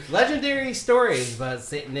 Legendary stories about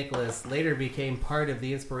St. Nicholas later became part of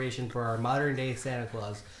the inspiration for our modern-day Santa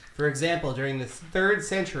Claus. For example, during the 3rd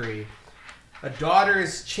century, a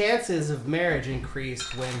daughter's chances of marriage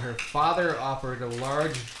increased when her father offered a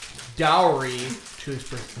large dowry to his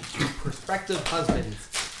prospective husbands.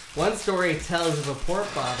 One story tells of a poor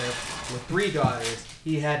father with 3 daughters.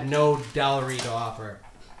 He had no dowry to offer.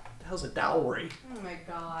 What the hell's a dowry? Oh my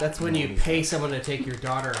god. That's when you pay someone to take your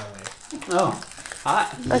daughter away. Oh,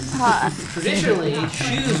 hot. That's hot. Traditionally,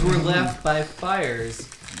 shoes were left by fires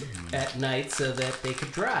at night so that they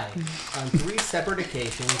could dry. On 3 separate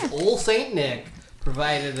occasions, old Saint Nick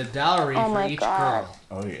provided a dowry Oh for my each God. girl.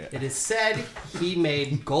 Oh yeah. It is said he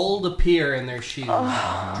made gold appear in their shoes,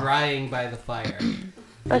 drying by the fire.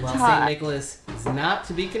 That's While hot. Saint Nicholas is not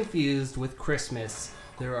to be confused with Christmas,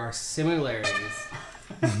 there are similarities.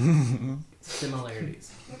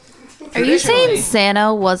 Similarities. Are you saying Traditionally-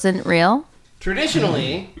 Santa wasn't real?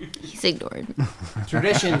 Traditionally, He's ignored.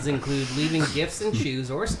 traditions include leaving gifts in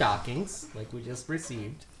shoes or stockings, like we just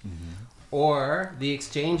received, or the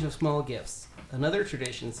exchange of small gifts. Another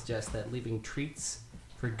tradition suggests that leaving treats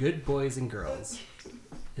for good boys and girls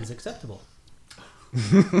is acceptable.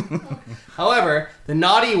 However, the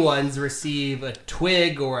naughty ones receive a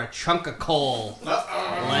twig or a chunk of coal,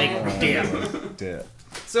 like dip. Yeah.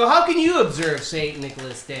 So how can you observe St.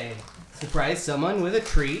 Nicholas Day? Surprise someone with a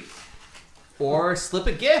treat, or slip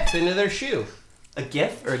a gift into their shoe. A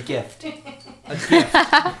gift or a gift? A gift.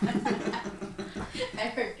 I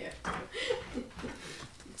heard you.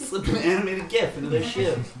 Slip an animated gift into their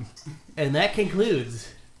shoe. And that concludes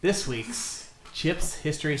this week's Chips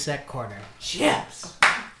History Sec Corner. Chips.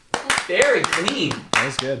 Very clean. That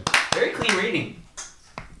was good. Very clean reading.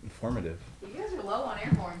 Informative. You guys are low on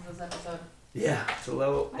air horns this episode. Yeah, it's a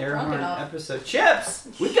low I'm air drunk horn enough. episode. Chips!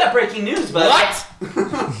 We've got breaking news, bud. What?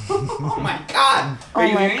 Oh my god! Are Oh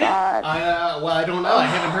you my hearing god. Well, I don't know. I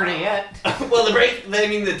haven't heard it yet. it? Well, I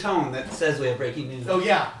mean the tone that says we have breaking news. Oh,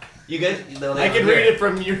 yeah. You guys, I can read it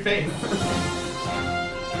from your face.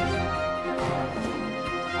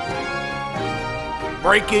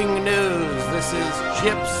 Breaking news. This is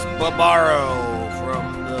Chips Barbaro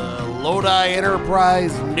from the Lodi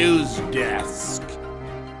Enterprise News Desk.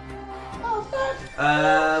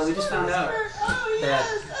 We just found out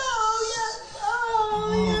that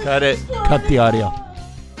Cut it. Cut the audio.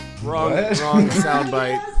 Wrong What?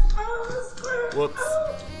 soundbite. Whoops.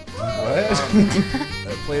 What?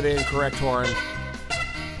 I played the incorrect horn.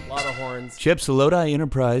 A lot of horns. Chips, Lodi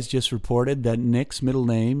Enterprise just reported that Nick's middle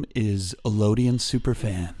name is Elodian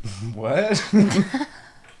Superfan. What?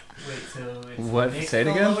 Wait, so it's What? Nick Say it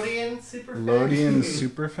again? Lodian Superfan? Lodian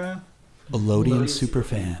superfan? Elodian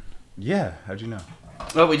Superfan. Yeah. How'd you know?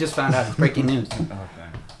 well, we just found out it's breaking news.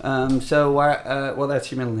 Okay. So why? Well,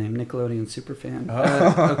 that's your middle name, Nickelodeon Superfan.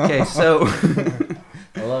 Oh. Okay, so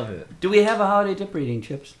I love it. do we have a holiday dip reading,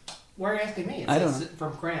 Chips? Why are you asking me? It I don't says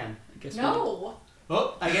from Cran. I guess No.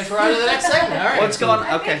 Oh, I guess we're on to the next segment. All right. What's going on?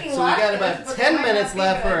 I'm Okay, thinking So we got what? about But 10 it might minutes not be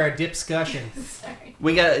left for good. our discussion. Sorry.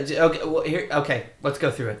 we got. Okay, well, here. Okay, let's go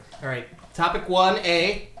through it. All right. Topic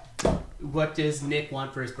 1A. What does Nick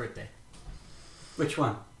want for his birthday? Which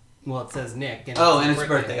one? Well, it says Nick. And Oh, and it's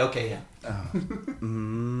birthday. Okay, yeah.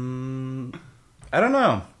 I don't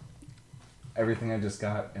know. Everything I just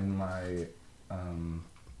got in my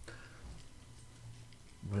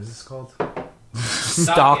what is this called?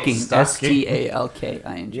 Stalking. Stocking.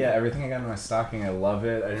 Stalking. Yeah, everything I got in my stocking, I love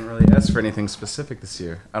it. I didn't really ask for anything specific this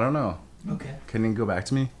year. I don't know. Okay. Can you go back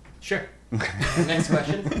to me? Sure. Next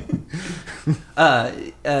question.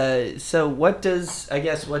 So what does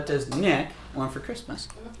Nick want for Christmas?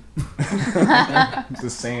 The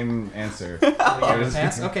same answer.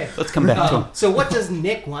 Pass? Okay. Let's come back to him. So what does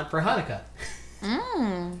Nick want for Hanukkah?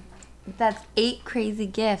 That's 8 crazy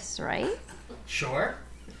gifts, right? Sure.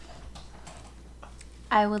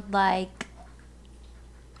 I would like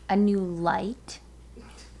a new light.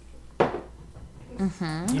 You Like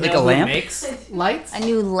know a who lamp? makes lights? A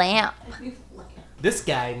new lamp. This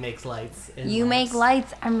guy makes lights. And You make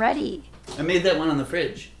lights. I'm ready. I made that one on the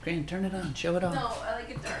fridge. Grant, turn it on. Show it off. No, I like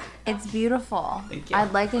it dark. It's beautiful. Thank you.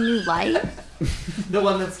 I'd like a new light. The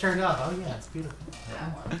one that's turned off. Oh yeah, it's beautiful.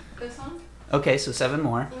 That one. This one? Okay, so 7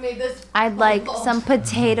 more. You made this. I'd like some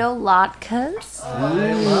potato latkes.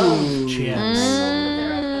 I love chips.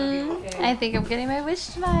 I think I'm getting my wish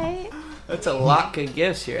tonight. That's a lot of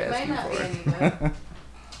gifts you're Might asking not be for. any good.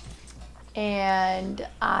 And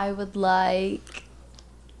I would like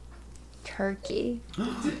turkey.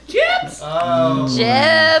 Chips! Oh.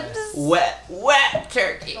 Chips. Wet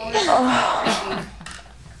turkey. I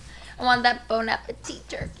want that Bon Appetit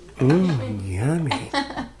turkey. Yummy.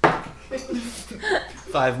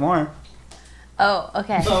 5 more. Oh,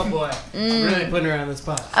 okay. Oh boy. Really putting her on the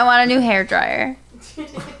spot. I want a new hair dryer.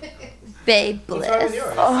 Babe What's wrong with Bliss.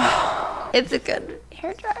 yours? It's a good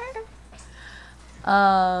hair dryer.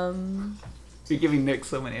 You're giving Nick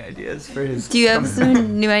so many ideas for his. Do you have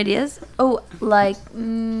some new ideas? Oh, like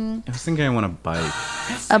I was thinking I want a bike.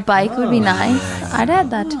 a bike would be nice. I'd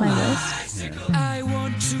add that to my list. I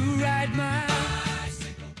want to ride my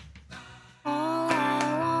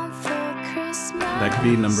That could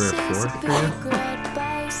be number 4 for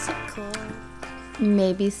you.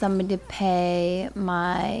 Maybe somebody to pay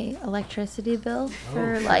my electricity bill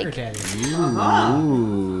for Sugar like. daddy.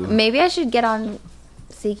 Ooh. Maybe I should get on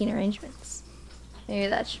seeking arrangements. Maybe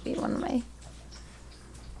that should be one of my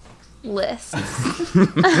lists. Gotta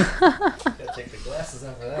take the glasses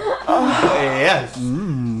off for that. Yes.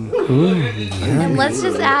 And let's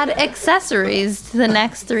just add accessories to the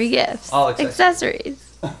next 3 gifts. All accessories.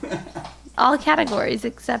 All categories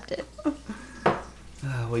accepted.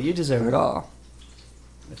 Well, you deserve it all.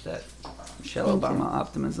 With that Michelle Obama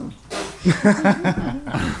optimism.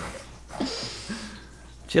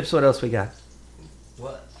 Chips, what else we got?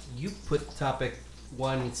 Well, you put topic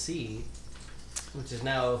 1C, which is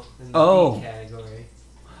now in the Oh. B category.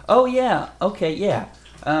 Oh, yeah. Okay, yeah.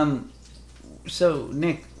 So,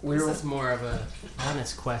 Nick, This is more of a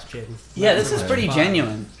honest question. Yeah, this is Not pretty fun.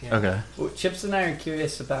 genuine. Yeah. Okay. Well, Chips and I are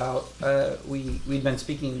curious about. We've been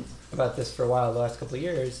speaking about this for a while, the last couple of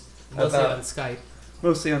years. Mostly about, on Skype.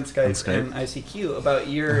 mostly on Skype, On Skype. and ICQ about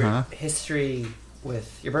your Uh-huh. history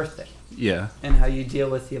with your birthday Yeah. and how you deal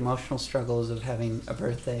with the emotional struggles of having a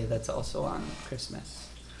birthday that's also on Christmas,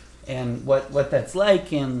 and what that's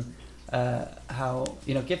like, and how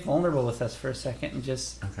get vulnerable with us for a second, and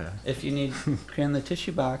just Okay. if you need cram the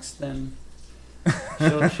tissue box, then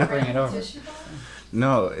she'll bring it over.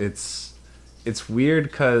 No, it's weird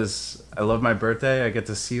because I love my birthday. I get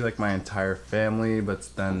to see like my entire family, but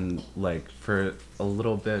then like for a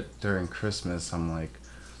little bit during Christmas, I'm like,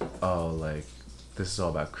 oh, like this is all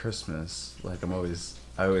about Christmas. Like I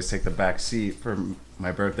always take the back seat for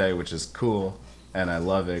my birthday, which is cool, and I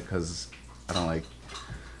love it because I don't like,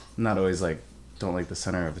 not always like, don't like the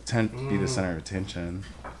center of attention, be the center of attention.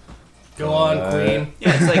 Go on, Queen.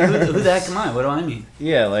 Yeah, it's like who the heck am I? What do I mean?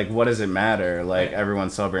 Yeah, like what does it matter? Like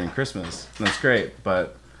everyone's celebrating Christmas, and that's great.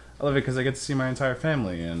 But I love it because I get to see my entire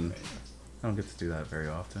family, and I don't get to do that very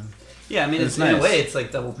often. Yeah, I mean, It's in a nice. way, it's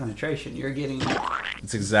like double penetration. You're getting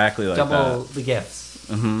It's exactly like double that. the gifts,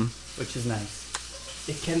 Mm-hmm. which is nice.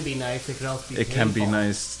 It can be nice. It can also be It can be painful.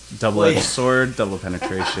 nice. Double-edged Well, yeah. sword, double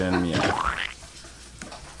penetration. Yeah.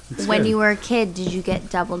 It's When good. you were a kid, did you get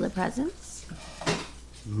double the presents?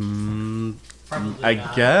 Probably I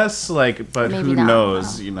not. guess, like, but Maybe who not.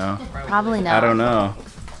 knows? You know. Probably not. I don't know.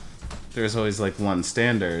 There's always like one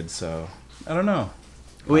standard, so I don't know.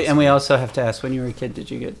 And we also have to ask, when you were a kid, did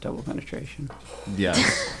you get double penetration? Yes,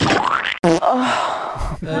 Okay.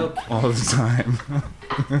 all the time.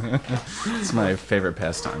 It's my favorite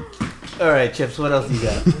pastime. All right, Chips, what else you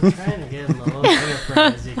got? I'm trying to give him a little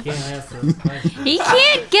enterprise. You can't ask those questions. He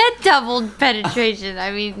can't get double penetration.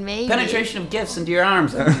 I mean, maybe. Penetration of gifts into your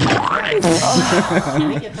arms. Can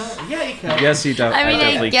he get double? Yeah, you can. Yes, he does. I mean, I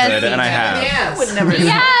definitely guess could, he and I can. have. Yes. Would never.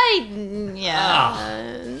 Yeah.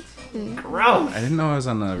 Gross. I didn't know I was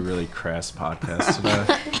on a really crass podcast today.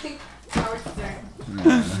 Howard's turn.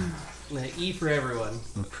 E for everyone.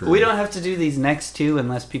 We don't have to do these next 2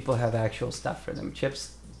 unless people have actual stuff for them.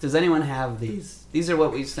 Chips, does anyone have these? These are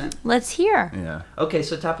what we sent. Let's hear. Yeah. Okay,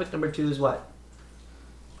 so topic number 2 is what?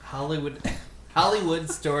 Hollywood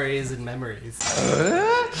stories and memories.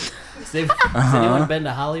 Has anyone been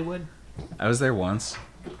to Hollywood? I was there once.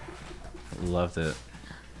 Loved it.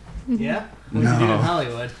 Yeah? What did you do in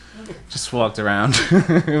Hollywood? Just walked around.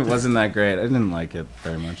 It wasn't that great. I didn't like it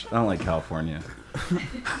very much. I don't like California.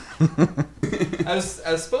 I was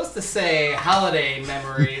supposed to say holiday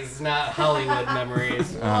memories, not Hollywood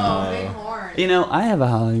memories. Oh, big horn. You know, I have a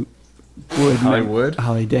holiday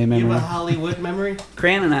You memory. have a Hollywood memory?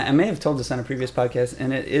 Cran and I may have told this on a previous podcast,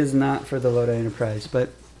 and it is not for the Lodi Enterprise, but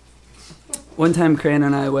one time Cran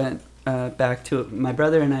and I went back to it. My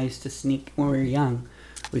brother and I used to sneak, when we were young,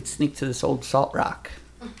 we'd sneak to this old salt rock,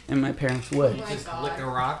 and my parents would. Oh my Just God. lick a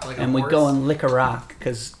rock like a And horse? we'd go and lick a rock,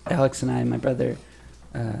 because Alex and I, my brother,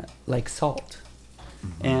 like salt.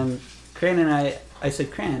 And Cran and I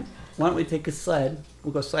said, Cran, why don't we take a sled,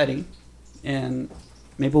 we'll go sledding, and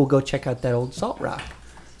maybe we'll go check out that old salt rock.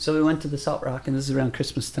 So we went to the salt rock, and this is around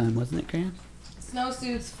Christmas time, wasn't it, Cran?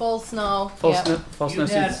 Snowsuits, full snow. Full Yep. You had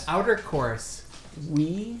snowsuits. outer course.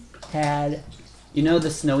 We had, you know, the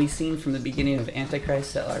snowy scene from the beginning of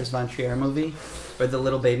Antichrist, that Lars von Trier movie, where the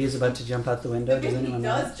little baby is about to jump out the window. Does He anyone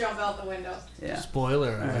know that? does jump out the window. Yeah.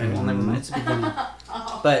 Spoiler. All right, well, never mind. It's the beginning.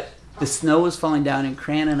 But the snow was falling down, and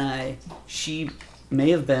Cran and I, she may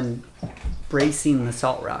have been bracing the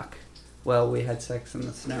salt rock while we had sex in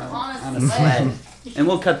the snow on a sled. And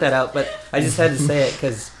we'll cut that out, but I just had to say it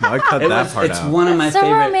because No, I cut that part it's out. one of my so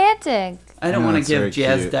favorite. romantic. I don't Yeah, want to it's very give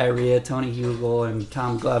Jazz cute. Diarrhea, Tony Hugel, and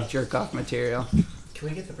Tom Glove jerk off material. Can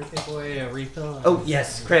we get the birthday boy a refill? Oh,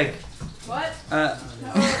 yes, Craig. What? Uh,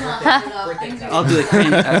 No, it's not good enough. Thank you. I'll do it.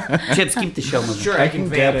 Cran, Chips, keep the show moving. Sure, I can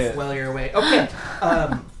get vamp it. while you're away. Okay.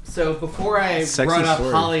 So before I Sexy brought up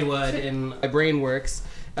story. Hollywood and my brain works,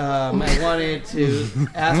 I wanted to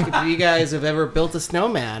ask if you guys have ever built a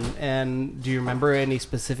snowman, and do you remember any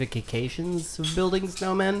specific occasions of building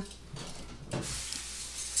snowmen?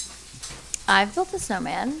 I've built a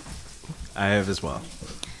snowman. I have as well.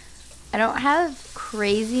 I don't have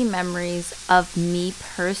crazy memories of me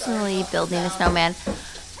personally building a snowman,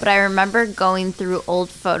 but I remember going through old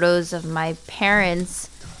photos of my parents,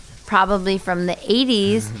 probably from the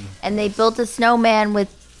 80s, and they built a snowman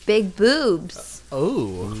with big boobs.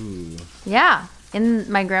 Oh. Yeah,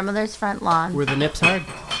 in my grandmother's front lawn. Were the nips hard?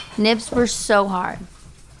 Nips were so hard.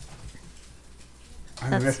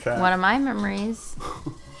 That's one of my memories.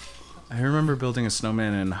 I remember building a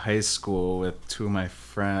snowman in high school with two of my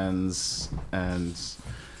friends, and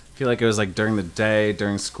I feel like it was like during the day,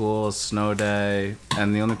 during school, snow day,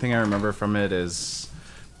 and the only thing I remember from it is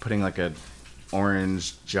putting like a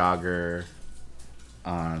orange jogger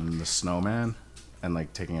on the snowman and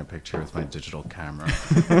like taking a picture with my digital camera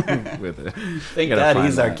with it. Thank Gotta God find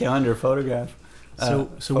he's our that. calendar photograph. So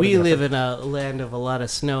we live in a land of a lot of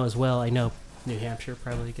snow as well. I know New Hampshire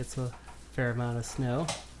probably gets a fair amount of snow,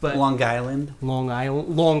 but Long Island. Long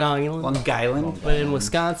Island. Long Island. But in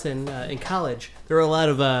Wisconsin, in college, there were a lot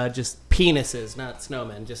of just penises, not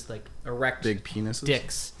snowmen, just like erect Big penises.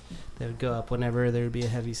 dicks that would go up whenever there would be a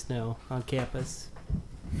heavy snow on campus.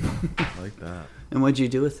 I like that. And what'd you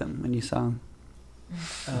do with them when you saw them?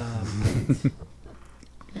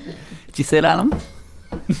 Did you sit on them?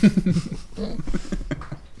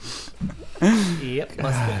 Yep,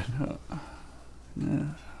 busted.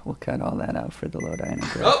 We'll cut all that out for the Lodi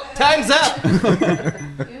Enterprise. Oh, time's up! You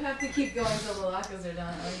have to keep going till the latkes are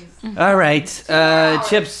done, at least. All right,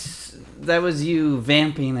 Chips, that was you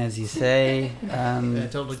vamping, as you say. I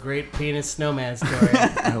told a great penis snowman story.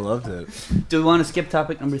 I loved it. Do we want to skip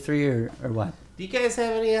topic number 3 or what? Do you guys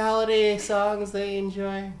have any holiday songs that you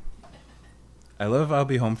enjoy? I love I'll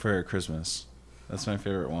Be Home for Christmas. That's my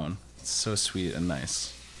favorite one. It's so sweet and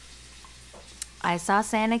nice. I saw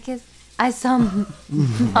Santa kiss. I saw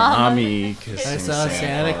Mommy kissing I saw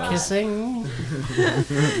Santa kissing.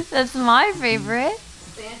 That's my favorite.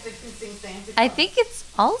 Santa kissing Santa. I think it's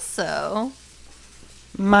also.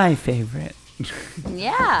 My favorite.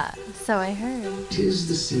 Yeah, so I heard. Tis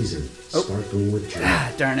the season, sparkling with joy,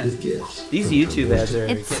 Ah, darn it. with gifts. These from YouTube ads are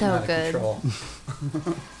It's getting so out of good. control.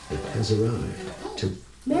 It has arrived to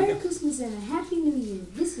Merry Christmas and a Happy New Year.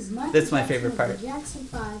 This is Michael That's my Jackson favorite of part. the Jackson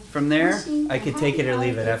 5. From there, wishing I a could happy take it or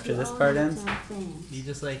leave it holiday after to this all part my ends. town fans. You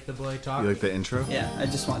just like the boy talking? You like the intro? Yeah, I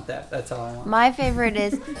just want that. That's all I want. My favorite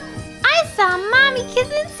is I saw Mommy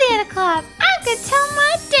kissing Santa Claus. I could tell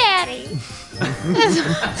my daddy. That's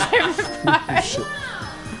my favorite part.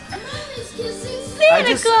 Santa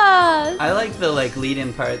just- Claus. I like the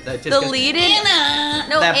lead-in part that just The goes, lead in.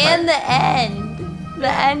 No, That part. and the end. The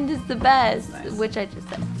end is the best, which I just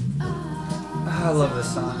said. I love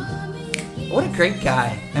this song. What a great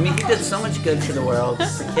guy. I mean, he did so much good for the world,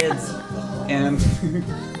 for kids, and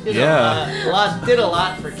Did Yeah. did a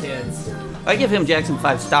lot for kids. I give him Jackson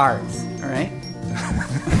 5 stars. All right.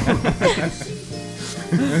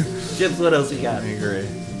 Chips, what else you got? I agree.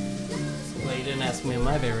 Well, you didn't ask me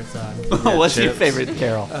my favorite song. What's your Chips. favorite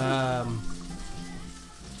carol?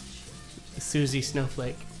 Susie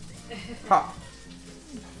Snowflake. Huh.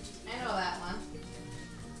 I know that one.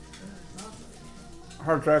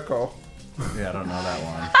 How's that go? Yeah, I don't know that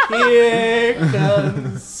one. Here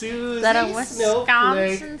comes Susie Is that a Snowflake.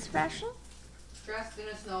 Wisconsin special? Dressed in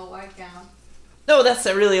a Snow White gown. No, that's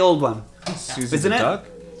a really old one. Susie Isn't the it? Duck?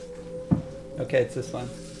 Okay, it's this one.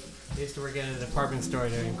 I used to work at a department store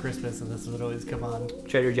during Christmas, and this would always come on.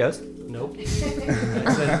 Trader Joe's? Nope. It's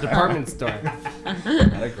a department store.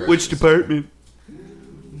 Which department?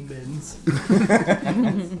 Men's.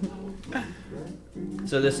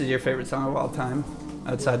 So this is your favorite song of all time?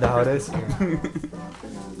 Outside the holidays?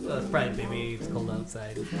 Well, it's probably Baby It's Cold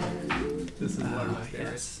Outside. This is one of my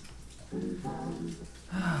favorites.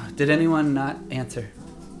 Did anyone not answer?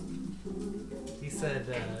 He said,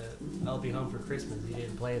 I'll be home for Christmas. He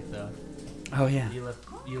didn't play it, though. Oh, yeah.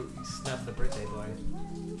 You snubbed the birthday boy.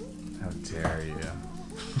 How dare you?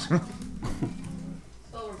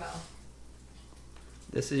 Silver Bell.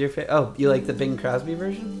 This is your favorite? Oh, you like the Bing Crosby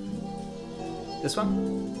version? This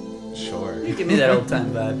one? Sure. You give me that old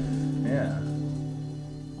time vibe. Yeah.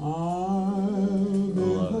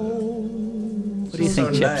 What do you think,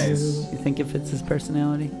 So Chips? nice. You think it fits his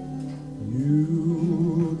personality?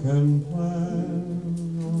 You can plan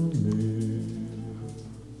on me.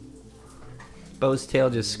 Bo's tail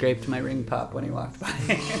just scraped my ring pop when he walked by.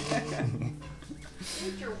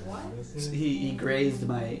 Your what? he grazed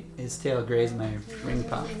his tail grazed my ring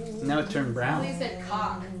pop. Now it turned brown. He said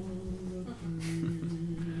cock.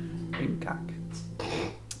 Ring cock.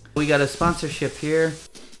 We got a sponsorship here.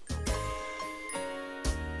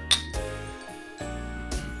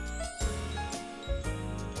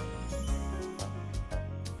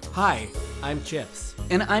 Hi, I'm Chips.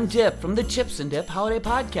 And I'm Dip from the Chips and Dip Holiday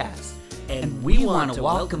Podcast. And we want to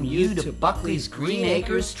welcome you to Buckley's Green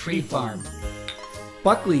Acres Tree Farm.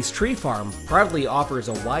 Buckley's Tree Farm proudly offers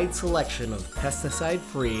a wide selection of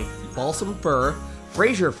pesticide-free balsam fir,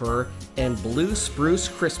 Fraser fir, and blue spruce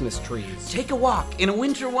Christmas trees. Take a walk in a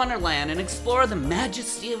winter wonderland and explore the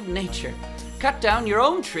majesty of nature. Cut down your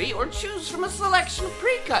own tree or choose from a selection of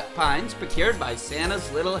pre-cut pines procured by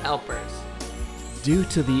Santa's Little Helpers. Due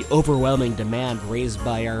to the overwhelming demand raised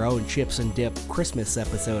by our own Chips and Dip Christmas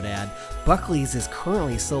episode ad, Buckley's is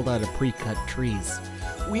currently sold out of pre-cut trees.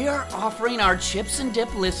 We are offering our Chips and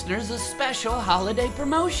Dip listeners a special holiday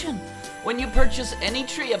promotion. When you purchase any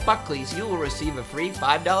tree at Buckley's, you will receive a free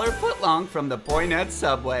 $5 footlong from the Poinette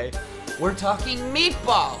Subway. We're talking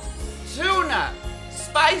meatball, tuna,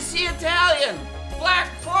 spicy Italian,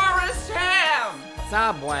 Black Forest ham,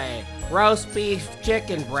 Subway, roast beef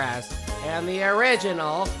chicken breast, and the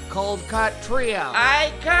original cold cut trio.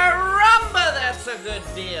 Ay caramba, that's a good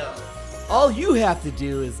deal. All you have to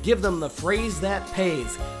do is give them the phrase that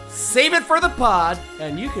pays. Save it for the pod,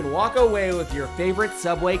 and you can walk away with your favorite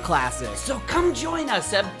Subway classic. So come join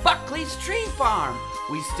us at Buckley's Tree Farm.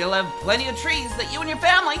 We still have plenty of trees that you and your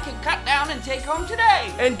family can cut down and take home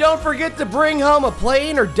today. And don't forget to bring home a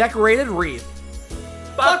plain or decorated wreath.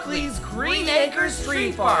 Buckley's Green Acres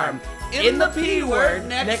Tree Farm, in the P word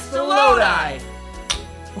next to Lodi.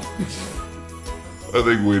 I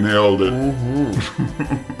think we nailed it.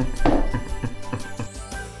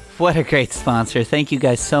 What a great sponsor. Thank you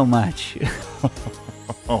guys so much.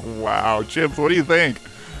 Oh, wow. Chips, what do you think?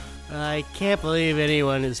 I can't believe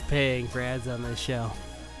anyone is paying for ads on this show.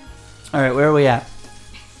 All right, where are we at?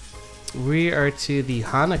 We are to the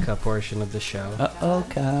Hanukkah portion of the show. Uh-oh,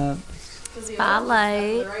 Cubs.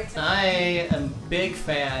 Spotlight. I am a big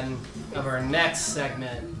fan of our next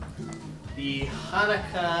segment, the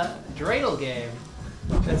Hanukkah dreidel game,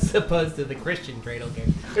 as opposed to the Christian dreidel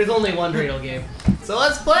game. There's only one dreidel game. So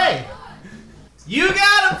let's play! You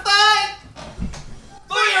gotta fight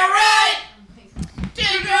for your right to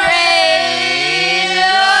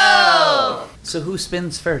dreidel! So who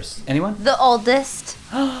spins first? Anyone? The oldest.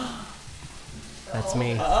 That's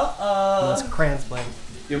me. Uh-oh. Unless Kran's playing.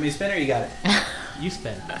 You want me to spin or you got it? You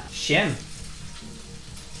spin. Shin.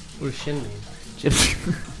 What does shin mean? Chips.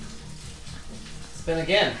 Spin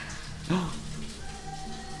again.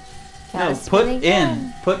 No, put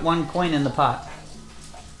in. Put one coin in the pot.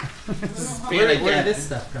 Where did this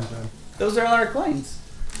stuff come from? Those are all our coins.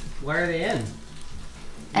 Why are they in? You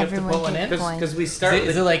Everyone have to put one gets in? coins. Because we start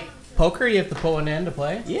Is it like poker? You have to put one in to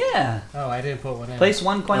play? Yeah. Oh, I didn't put one in. Place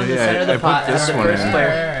one coin in the yeah, center of the I put pot. this That's the one first in.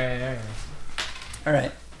 player. All right. All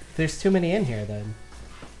right. There's too many in here then.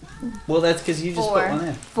 Well, that's because you just put one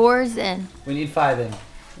in. 4's in. We need 5 in.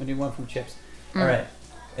 We need one from Chips. All right.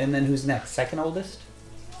 And then who's next? Second oldest?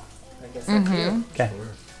 I guess that's you. Okay.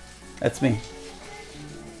 That's me.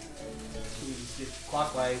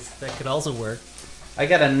 Clockwise, that could also work. I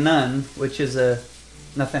got a none, which is a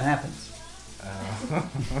nothing happens.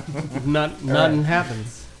 Nothing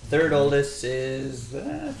happens. Third oldest is,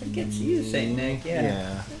 I think it's you, St. Nick.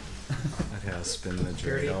 Yeah. Okay, I'll spin the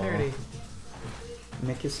 30, dreidel. 30.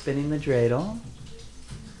 Nick is spinning the dreidel.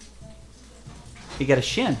 You got a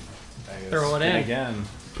shin. I gotta Throw it spin in. again.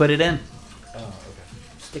 Put it in. Oh, okay.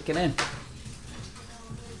 Stick it in.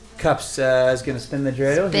 Cups is going to spin the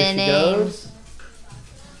dreidel. Spinning. Here she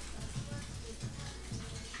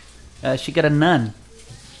goes. She got a none.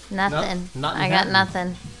 Nothing. Nothing I got happened.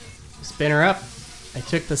 nothing. Spin her up. I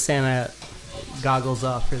took the Santa goggles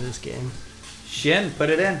off for this game. Shin,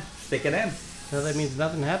 put it in. Stick it in. No, that means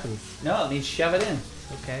nothing happens. No, it means shove it in.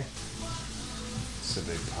 Okay. It's a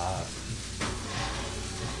big pot.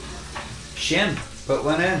 Shin, put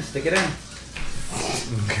one in. Stick it in.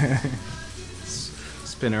 Okay.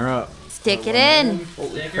 Spin her up. Stick it in.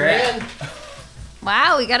 Holy Stick her in.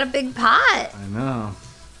 Wow, we got a big pot. I know.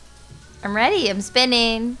 I'm ready. I'm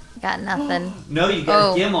spinning. Got nothing. No, you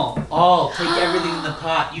got Oh. Gimmel. Oh, take everything in the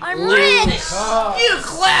pot. You I'm lunatic. rich. You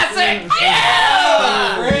classic.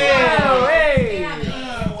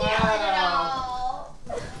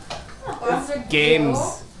 Games.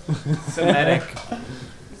 Somatic.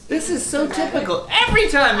 This is so typical. Every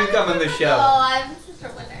time you come on the show. I'm such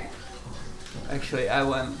a winner. Actually, I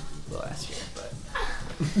won last year, but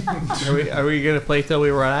Are we gonna play till we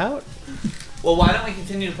run out? well, why don't we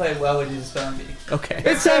continue to play while we do the spelling bee? Okay.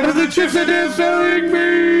 It's time for the Chips and Dip Spelling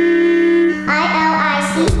Bee!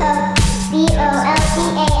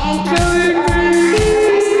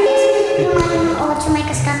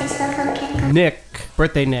 Nick,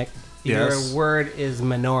 birthday Nick. Yes. Your word is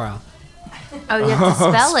menorah. Oh, you have to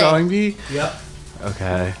spell Spelling it. bee? Yep.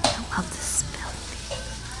 Okay. I'll just spell it.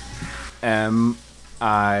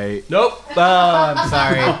 M-I... Nope. Oh, I'm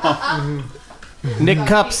sorry. Nick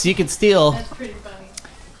Cups, you can steal. That's pretty funny.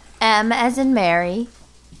 M as in Mary.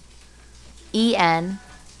 ENORAH.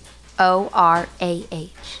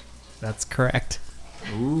 That's correct.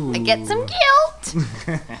 Ooh. I get some guilt.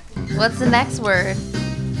 What's the next word?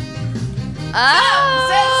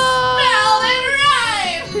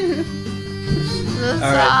 The All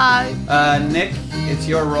right. song. Nick, it's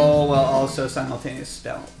your role while also simultaneous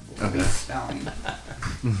spelling. Okay. Spelling.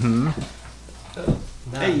 Mm-hmm.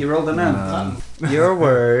 Hey, you rolled a none. Your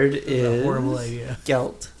word is horrible idea.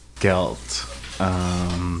 Gelt. Gelt.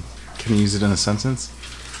 Can you use it in a sentence?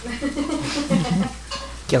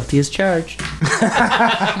 Guilty as charged. Guilty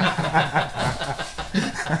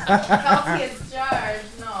as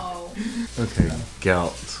charged. No. Okay.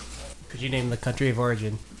 Gelt. Could you name the country of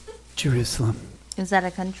origin? Jerusalem. Is that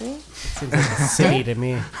a country? Seems like a city to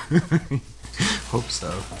me. Hope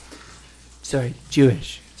so. Sorry,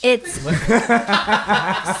 Jewish. It's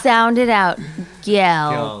sound it out.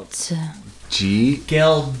 Gelt. G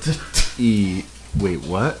Geld. E. Wait,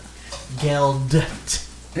 what? Geld.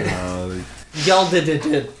 Gelded.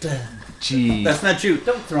 G. That's not true.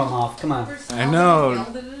 Don't throw him off. Come on. I know.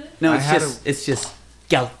 No, I it's had just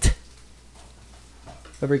gelt.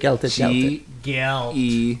 Whoever gelted, G Geld.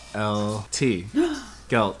 E L T.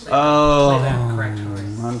 Gelt. Oh, Play that correct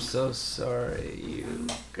I'm so sorry. You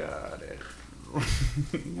got it.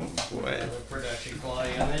 Production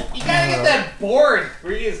quality on it. You gotta get that board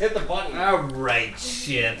where you just hit the button. All right,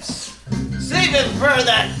 Chips. Save it for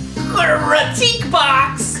the critique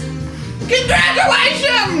box.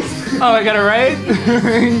 Congratulations! Oh, I got it right?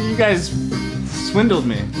 You guys swindled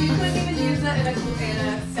me. You couldn't even use that in a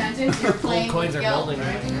sentence. You're playing coins with are guilt, building,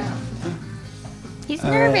 right? right? Yeah. He's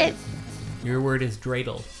nervous. Your word is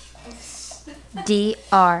dreidel.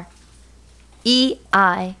 DREIDLE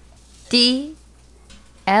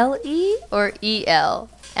or EL?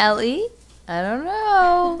 LE? I don't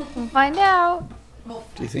know. We'll find out.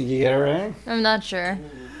 Do you think you get it right? I'm not sure.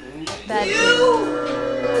 Bad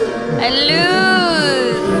I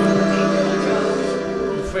lose.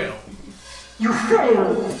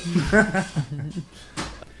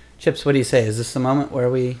 Chips, what do you say? Is this the moment where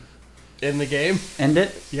we In the game? end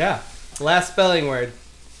it? Yeah. Last spelling word.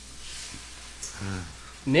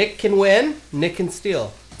 Nick can win. Nick can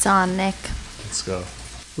steal. It's on, Nick. Let's go.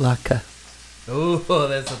 Laka. Ooh,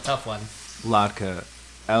 that's a tough one. Latka.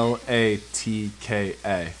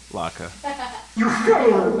 L-A-T-K-A. Laka.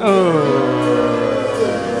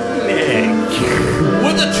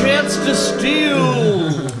 With a chance to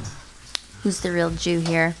steal. Who's the real Jew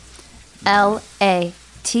here? LATKE.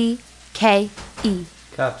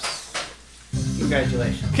 Cups.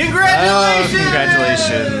 Congratulations.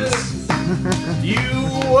 Congratulations! You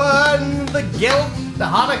won the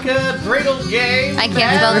Hanukkah dreidel game. I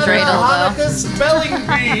can't spell and dreidel, the Hanukkah spelling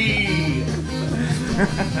bee.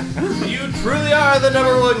 You truly are the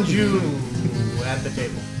 #1 Jew at the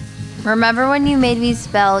table. Remember when you made me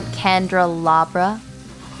spell candelabra?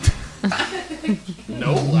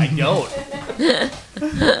 No, I don't.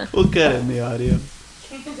 We'll cut in the audio.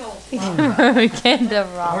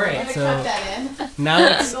 Candelabra. All right, so now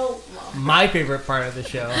it's my favorite part of the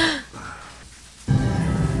show.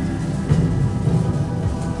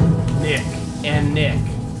 Nick and Nick,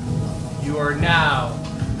 you are now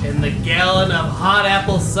in the gallon of hot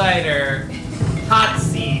apple cider hot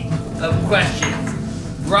seat of questions,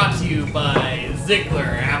 brought to you by Ziegler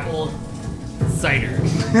Apple Cider.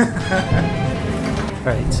 All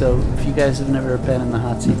right, so if you guys have never been in the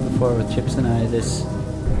hot seat before with Chips and I, this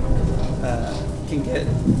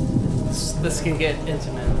can get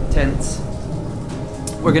intimate, tense.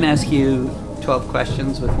 We're gonna ask you 12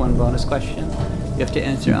 questions with one bonus question. You have to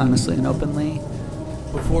answer honestly and openly.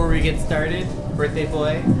 Before we get started, birthday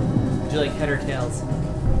boy, would you like head or tails?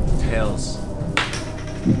 Tails.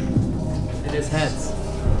 It is heads.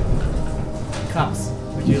 Cups,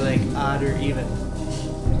 would you like odd or even?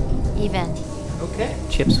 Even. Okay.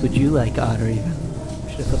 Chips, would you like odd or even?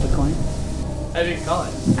 Should I flip a coin? I didn't call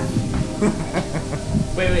it.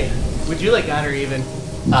 Wait. Would you like odd or even?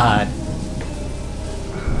 Odd.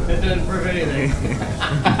 That doesn't prove anything.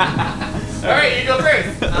 Alright, you go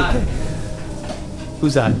first. Odd.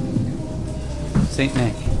 Who's odd? Saint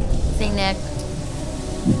Nick. St. Nick.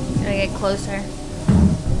 Gotta get closer.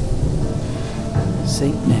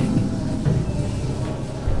 Saint Nick.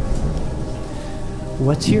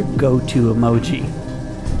 What's your go-to emoji?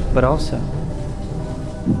 But also,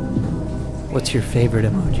 what's your favorite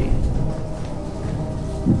emoji?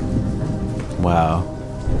 Wow.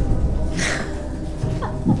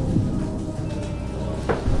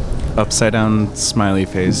 Upside down smiley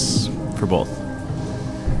face for both.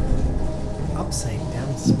 Upside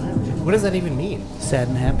down smile. What does that even mean? Sad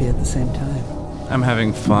and happy at the same time. I'm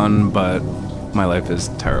having fun, but my life is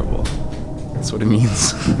terrible. That's what it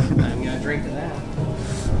means. I'm gonna drink to that.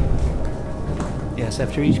 Yes,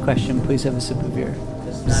 after each question, please have a sip of your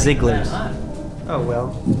It's not Ziegler's. even that hot. Oh,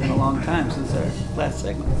 well, it's been a long time since our last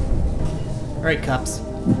segment. Alright, Cups.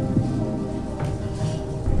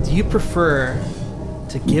 Do you prefer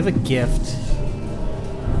to give a gift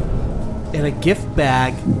in a gift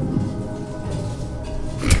bag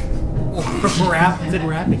or wrapped in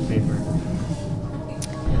wrapping paper?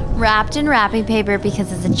 Wrapped in wrapping paper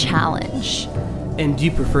because it's a challenge. And do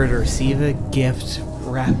you prefer to receive a gift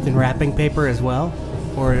wrapped in wrapping paper as well?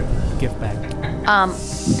 Or a gift bag?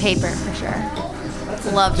 Paper for sure.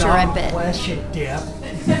 Love to rip it. Question, Dip.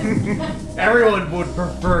 Everyone would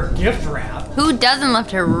prefer gift wrap. Who doesn't love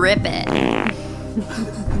to rip it?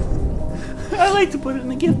 I like to put it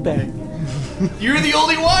in a gift bag. You're the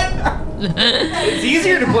only one. It's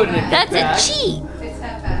easier to put in a gift That's bag. a cheat. It's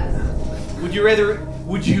that fast. Would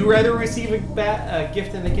you rather receive a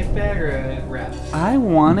gift in a gift bag or a wrap? I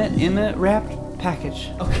want it in a wrapped package.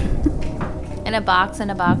 Okay. In a box, in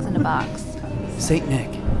a box, in a box. Saint Nick,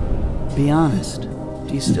 be honest.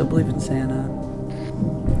 Do you still believe in Santa?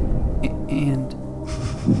 And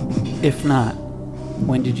if not,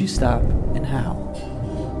 when did you stop and how?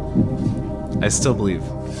 I still believe.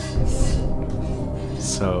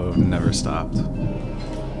 So, never stopped.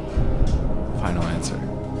 Final answer.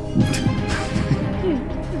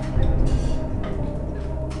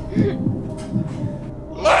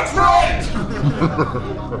 That's right!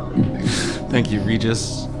 Thank you,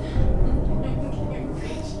 Regis.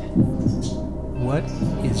 What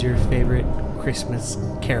is your favorite Christmas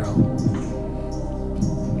carol?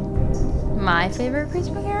 My favorite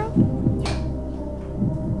Christmas carol?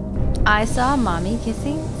 I saw Mommy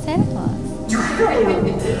kissing Santa Claus.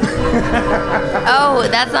 Oh,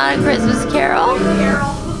 that's not a Christmas carol?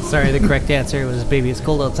 Sorry, the correct answer was Baby It's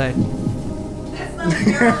Cold Outside.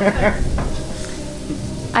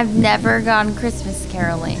 I've never gone Christmas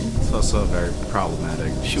caroling. It's also very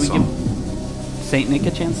problematic. Should we song. give Saint Nick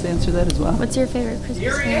a chance to answer that as well? What's your favorite Christmas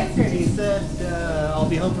You already carol? answered. He said, I'll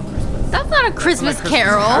be home for Christmas. That's not a Christmas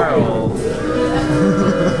carol.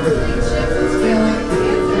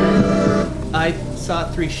 I saw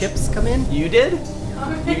 3 ships come in. You did?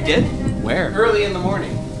 You did? Where? Early in the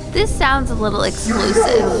morning. This sounds a little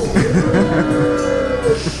exclusive.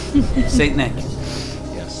 Saint Nick,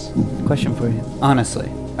 Yes. question for you.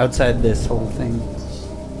 Honestly, outside this whole thing,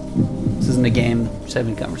 this isn't a game, just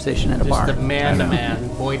having a conversation at a bar. Just a man to man,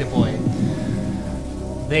 boy to boy.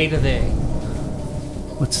 They to they.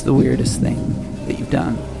 What's the weirdest thing that you've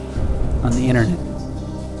done on the internet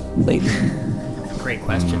lately? Great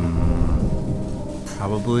question.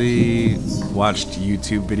 Probably watched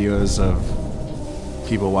YouTube videos of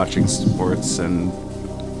people watching sports and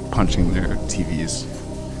punching their TVs.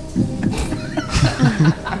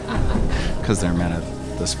 Because they're mad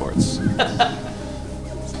at the sports.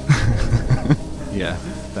 Yeah,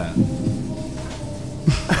 that.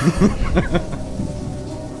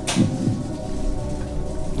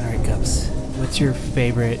 All right, Cups. What's your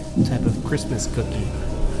favorite type of Christmas cookie?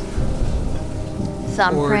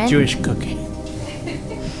 Thumbprint. Or Jewish cookie?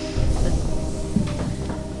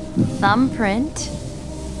 Thumbprint.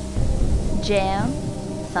 Jam.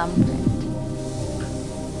 Thumbprint.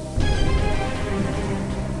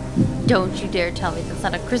 Don't you dare tell me that's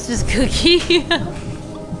not a Christmas cookie.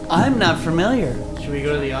 I'm not familiar. Should we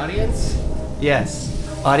go to the audience? Yes.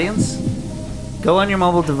 Audience, go on your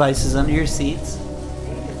mobile devices under your seats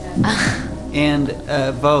and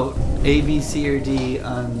vote A, B, C, or D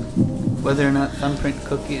on whether or not Thumbprint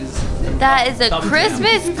cookies. That is a Thumb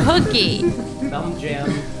Christmas cookie. Thumb jam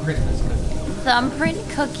Christmas cookie. Thumbprint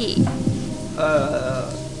cookie.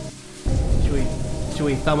 Should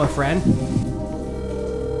we thumb a friend?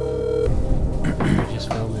 We're just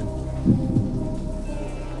filming.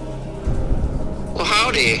 Well,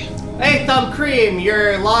 howdy. Hey, Thumb Cream,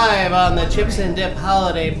 you're live on the Chips and Dip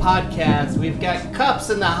Holiday Podcast. We've got Cups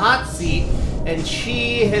in the hot seat, and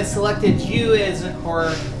she has selected you as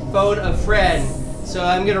her phone a friend. So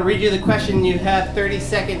I'm going to read you the question. You have 30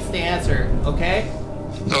 seconds to answer, okay?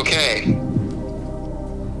 Okay.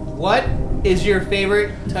 What is your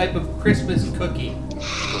favorite type of Christmas cookie?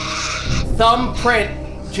 Thumbprint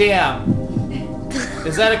jam.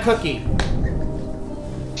 Is that a cookie?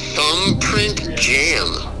 Thumbprint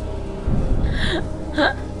jam.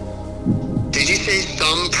 Did you say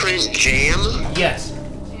thumbprint jam? Yes.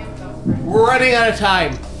 We're running out of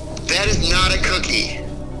time. That is not a cookie.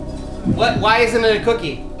 What? Why isn't it a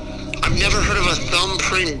cookie? I've never heard of a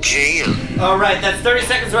thumbprint jam. All right, that's 30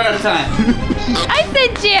 seconds. We're out of time. I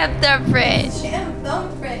said jam thumbprint. Jam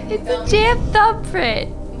thumbprint. It's a jam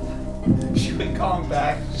thumbprint. Should we call him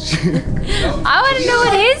back? I want to know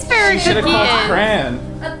what his favorite Should have cookie called is. Cran.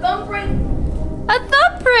 A thumbprint. A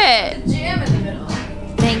thumbprint. Jam in the middle.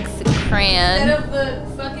 Thanks, Instead Cran. of the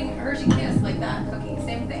fucking Hershey Kiss, like that cookie,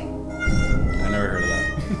 same thing. I never heard of that.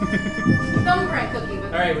 Thumbprint cookie with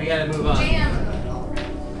All right, we gotta move on. jam in the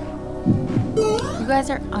middle. You guys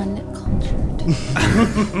are uncultured.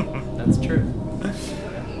 That's true.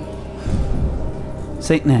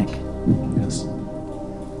 Saint Nick. Yes.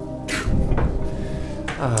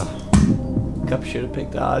 Cup should have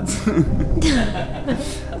picked odds.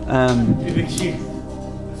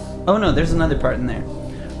 Oh no, there's another part in there.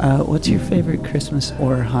 What's your favorite Christmas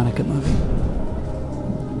or Hanukkah movie?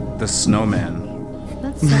 The Snowman.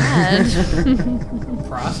 That's sad.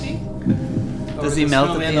 Frosty? Does he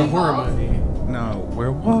melt at the in end? the horror movie? No,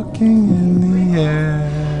 we're walking in the air.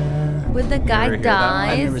 When the guy ever hear that one?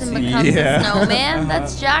 I've dies never and seen becomes it. a snowman,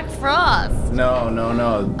 that's Jack Frost. No.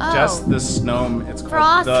 Oh. Just the snowman. It's called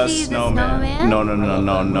Frosty the the Snowman. Snowman? No.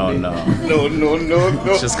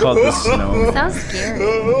 No. It's just called the Snowman. Sounds scary.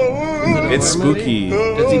 It's spooky.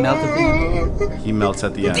 Does he melt at the end? He melts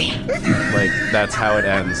at the end. Like, that's how it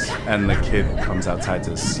ends. And the kid comes outside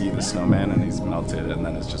to see the snowman and he's melted, and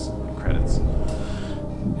then it's just credits.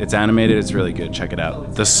 It's animated, it's really good. Check it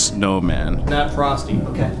out. The Snowman. Not Frosty.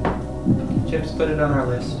 Okay. Chips, put it on our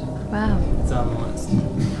list. Wow. It's on the list.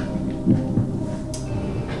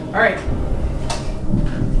 All right.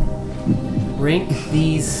 Rank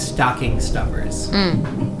these stocking stuffers.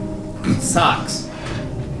 Socks.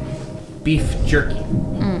 Beef jerky.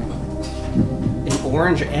 An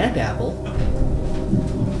orange and apple.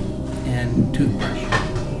 And toothbrush.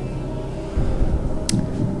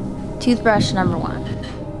 Toothbrush number 1.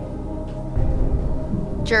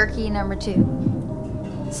 Jerky number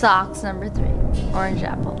 2. Socks number 3. Orange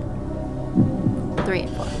apple. 3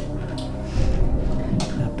 and 4.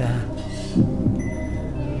 Not bad.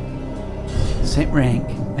 Saint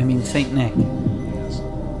Nick.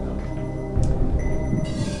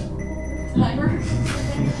 Timer.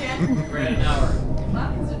 We're at an hour.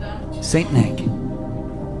 Lapkins are done. Saint Nick.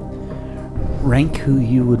 Rank who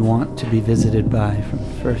you would want to be visited by from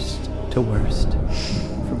first to worst.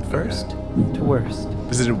 From first to worst.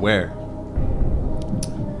 Visited where?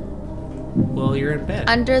 Well, you're in bed.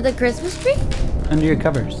 Under the Christmas tree? Under your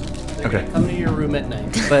covers. Okay. Come to your room at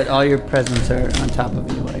night. But all your presents are on top of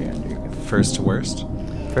you while you're under your covers. First to worst?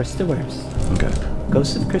 First to worst. Okay.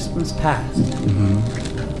 Ghost of Christmas past.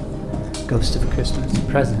 Mm-hmm. Ghost of Christmas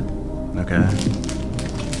present. Okay.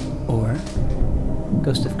 Or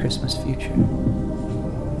Ghost of Christmas Future.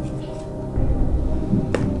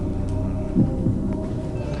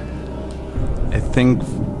 I think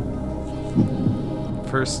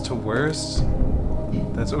first to worst.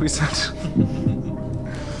 That's what we said.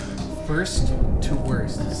 First to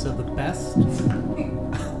worst. So the best to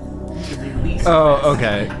the least. Oh,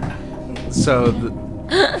 okay. So the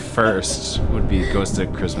first would be Ghost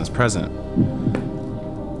of Christmas Present.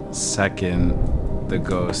 Second, the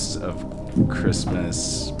Ghost of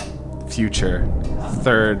Christmas Future.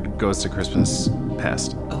 Third, Ghost of Christmas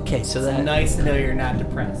Past. Okay, so It's that nice to know you're not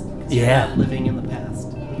depressed. 'Cause Yeah. You're not living in the past.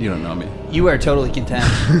 You don't know me. you are totally content.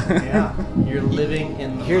 Yeah. You're living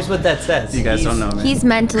in the Here's what that says. You guys don't know me. He's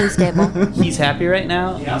mentally stable. He's happy right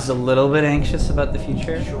now. Yeah. He's a little bit anxious about the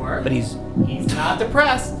future. Sure. But he's not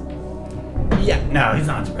depressed. no, he's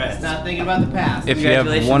not depressed. He's not thinking about the past. If you have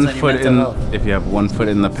Congratulations one on your foot mental in, health. if you have 1 foot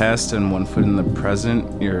in the past and 1 foot in the present,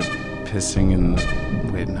 you're pissing in the.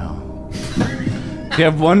 Wait, no. If you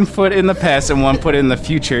have 1 foot in the past and 1 foot in the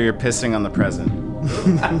future, you're pissing on the present.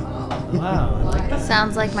 Wow.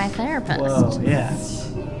 Sounds like my therapist. Whoa, yeah.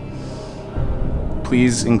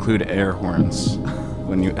 Please include air horns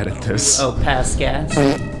when you edit this. Oh, past gas.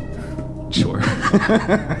 Sure.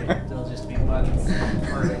 They'll just be buttons.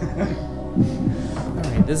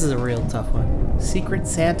 Alright, this is a real tough one. Secret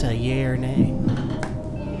Santa, yay or nay?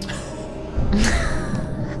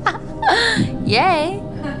 Yay.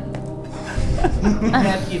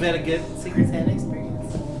 You've had a good Secret Santa experience?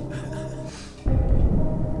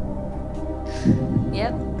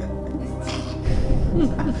 Yep.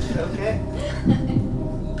 Okay.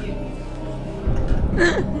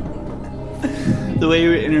 The way you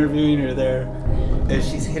were interviewing her there, as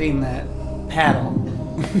she's hitting that paddle.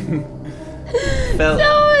 Felt. No,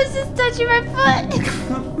 I was just touching my foot.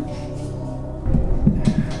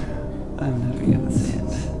 I'm never gonna say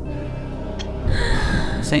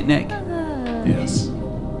it. Saint Nick. Yes.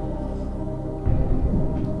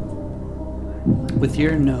 With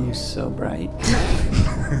your nose so bright.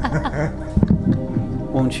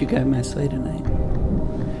 Won't you guide my sleigh tonight?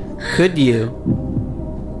 Could you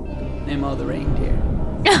name all the reindeer?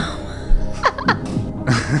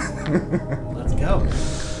 Let's go.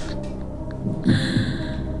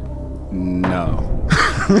 No.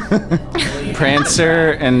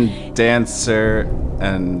 Prancer and Dancer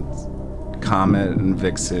and Comet and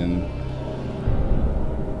Vixen.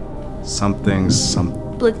 Something.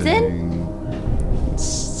 Blitzen?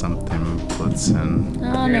 Something Blitzen.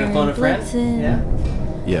 Oh, You're gonna phone a friend? Blitzen. Yeah?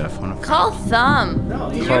 Yeah, phone a friend. Call Thumb.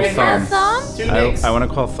 No, you're Call gonna Thumb. Thumb? Two Nicks. I want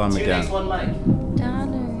to call Thumb Two again. Nicks, one mic.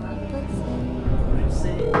 Donner, Blitzen. What did you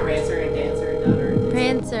say? Prancer and Dancer and Donner and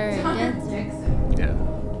Prancer, Dancer. Yeah.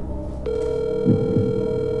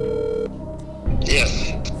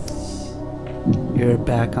 Yes. You're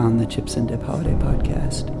back on the Chips and Dip Holiday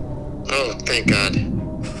Podcast. Oh, thank God.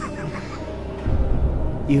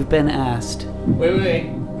 You've been asked. Wait.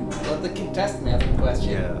 Let the contestant ask the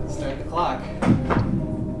question. Yeah. Start the clock.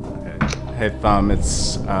 Okay. Hey, Thumb,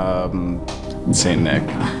 it's Saint Nick.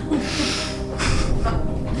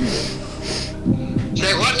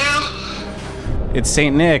 Say what now? It's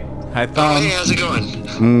Saint Nick. Hi, Oh, Thumb. hey, how's it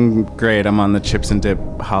going? Great. I'm on the Chips and Dip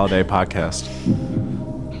Holiday Podcast.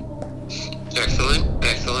 Excellent,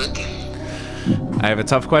 excellent. I have a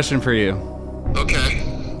tough question for you. Okay.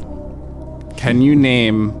 Can you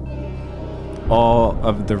name all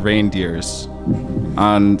of the reindeers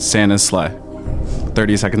on Santa's sleigh?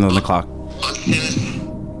 30 seconds on the clock. On tennis.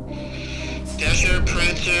 Dasher,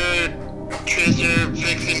 Prancer, Trancer,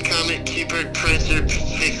 Vixen, Comet, Cupid, Prancer,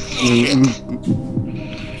 Vixen.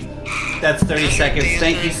 That's 30 seconds.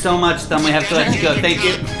 Thank you so much, Thumb. We have to let you go. Thank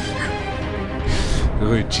you.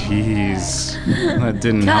 Oh, jeez. That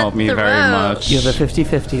didn't Cut help me the very rope. much. You have a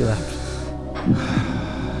 50-50 left.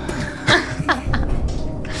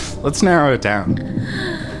 Let's narrow it down.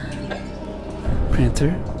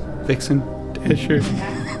 Prancer, Vixen, Dasher,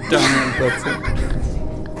 Donner, and Blitzen.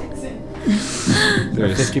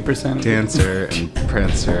 There's 50%. Dancer and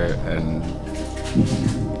Prancer and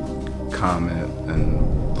Comet and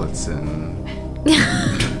Blitzen.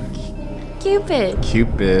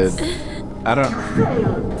 Cupid. I don't.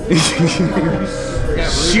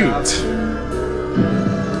 Shoot.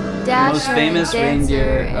 Dasher, Most famous Dancer,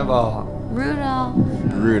 reindeer and of all. Rudolph,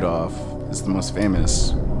 Rudolph is the most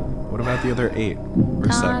famous. What about the other 8 or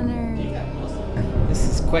 7? Donner. This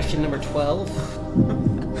is question number 12.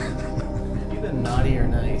 You been naughty or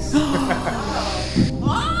nice?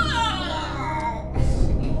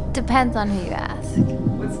 Depends on who you ask.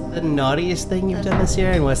 What's the naughtiest thing you've done this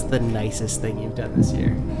year, and what's the nicest thing you've done this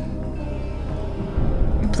year?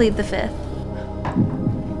 Plead the fifth.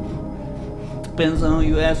 Depends on who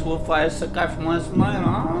you ask. What fire's the guy from last night,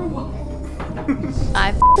 huh? I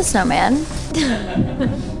f***ed the snowman.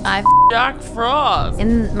 I f***ed Jack Frost.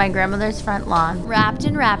 in my grandmother's front lawn, wrapped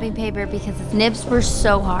in wrapping paper because its nibs were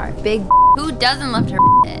so hard. Big who doesn't love her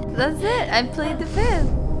it? That's it. I played the fifth.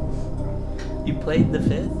 You played the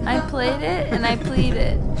fifth? I played it and I plead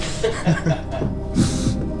it.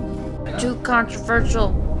 Too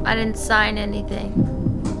controversial. I didn't sign anything.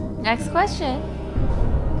 Next question.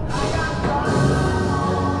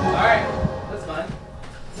 Alright, that's fine.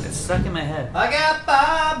 It's stuck in my head. I got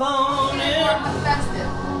 5 on it.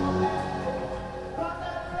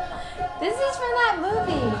 This is from that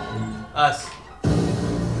movie. Us.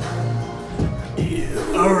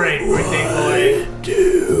 Alright, birthday boy.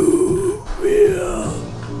 Do will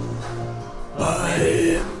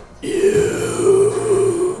I you.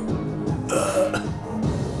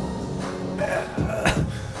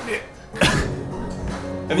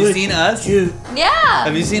 Have you seen Us? Yeah.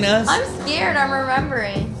 Have you seen Us? I'm scared. I'm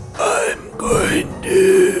remembering. I'm going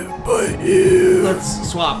to put you. Let's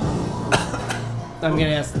swap. I'm gonna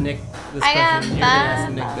ask Nick this I got question. You're gonna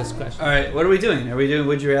ask Nick this question. All right, what are we doing? Are we doing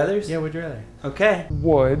Would You Rathers? Yeah, would you rather? Okay.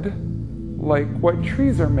 Wood, like what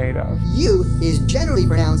trees are made of. U is generally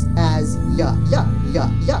pronounced as ya, ya, ya,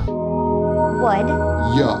 ya. Would.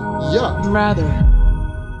 Yeah, yeah. Rather.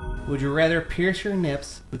 Would you rather pierce your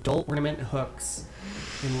nips with dull ornament hooks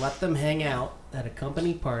and let them hang out at a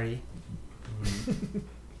company party,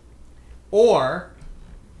 or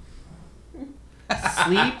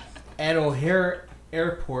sleep at O'Hare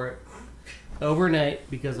Airport overnight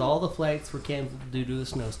because all the flights were canceled due to a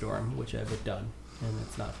snowstorm, which I've done, and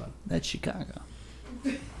it's not fun. That's Chicago.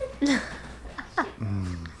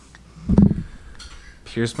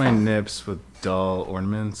 Pierce my nips with dull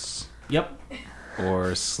ornaments. Yep.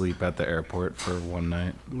 Or sleep at the airport for one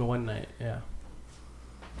night. One night, yeah.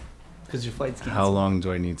 Because your flight's canceled. How long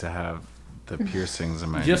do I need to have the piercings in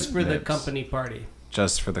my Just for the nips? company party.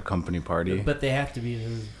 Just for the company party? But they have to be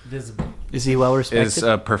visible. Is he well respected? Is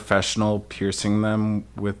a professional piercing them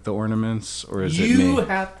with the ornaments, or is it me? You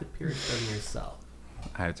have to pierce them yourself.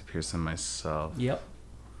 I have to pierce them myself. Yep.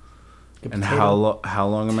 And how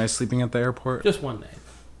long am I sleeping at the airport? Just one night.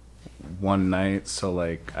 One night, so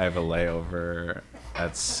like I have a layover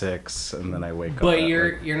at 6, and then I wake up. But at,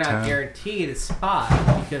 you're like, not 10. guaranteed a spot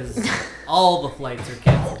because all the flights are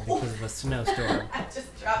canceled because of a snowstorm.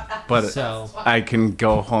 But so I can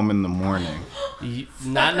go home in the morning.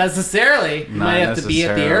 Not necessarily. You might have to be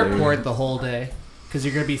at the necessarily. airport the whole day because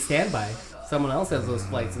you're going to be standby. Someone else has those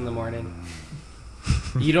flights in the morning.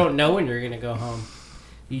 You don't know when you're going to go home.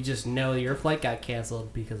 You just know your flight got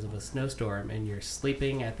canceled because of a snowstorm and you're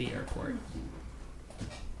sleeping at the airport.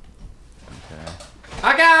 Okay.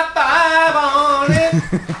 I got 5 on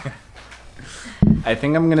it. I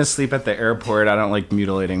think I'm gonna sleep at the airport. I don't like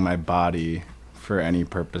mutilating my body for any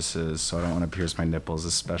purposes, so I don't want to pierce my nipples,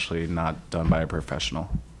 especially not done by a professional.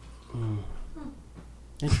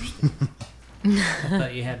 Interesting. I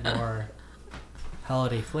thought you had more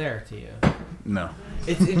holiday flair to you. No.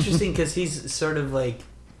 It's interesting because he's sort of like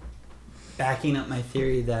backing up my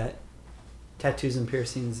theory that tattoos and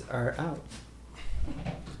piercings are out.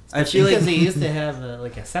 I feel because like he used to have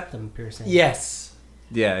like a septum piercing. Yes.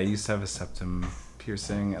 Yeah, I used to have a septum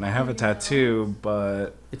piercing, and I have a tattoo,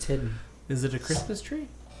 but it's hidden. Is it a Christmas tree?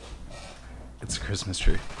 It's a Christmas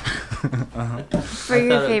tree. Uh-huh. For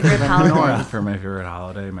your favorite holiday. For my favorite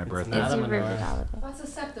holiday, my birthday. It's your favorite holiday. What's a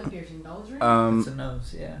septum piercing? Nose ring? It's a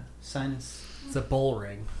nose, yeah. Sinus. It's a bull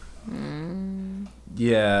ring.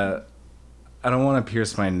 Yeah, I don't want to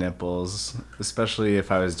pierce my nipples, especially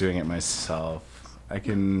if I was doing it myself. I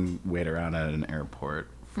can wait around at an airport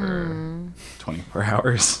for 24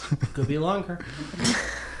 hours. Could be longer.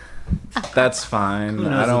 That's fine. Who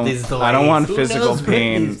knows with these I don't want Who physical knows with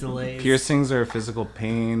pain. these delays? Piercings are physical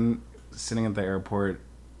pain. Sitting at the airport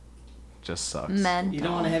just sucks. Men. You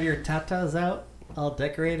don't want to have your tatas out all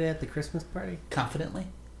decorated at the Christmas party? Confidently?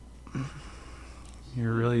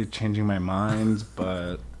 You're really changing my mind,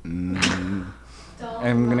 but I'm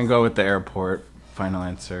gonna go with the airport. Final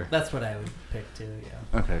answer. That's what I would pick too,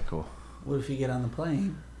 yeah. Okay, cool. What if you get on the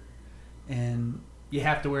plane and You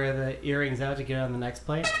have to wear the earrings out to get on the next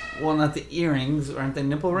plane? well, not the earrings, aren't they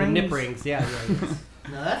nipple rings? The nip rings, yeah.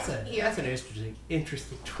 No, that's an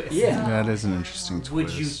interesting twist. Yeah. That is an interesting twist.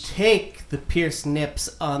 Would you take the pierced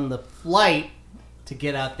nips on the flight to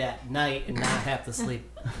get out that night and not have to sleep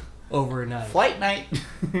overnight? Flight night.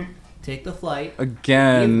 Take the flight.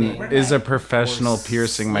 Again, evening, is a or professional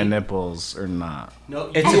piercing my sleep. nipples or not? No,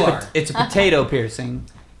 It's you a are. it's a potato piercing.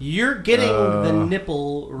 You're getting the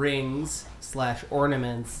nipple rings /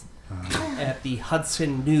 ornaments at the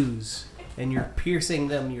Hudson News and you're piercing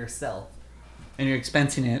them yourself. And you're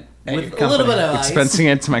expensing it at With your a little company. bit of ice.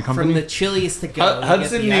 Expensing it to my company? From the Chili's to go.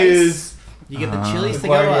 Hudson you get the News. ice, you get the Chili's to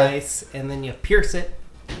LaGuardia. go ice, and then you pierce it.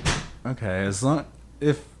 Okay, as long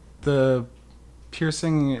if the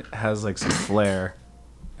piercing has like some flair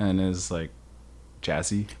and is like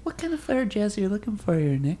jazzy, What kind of flair jazz are you looking for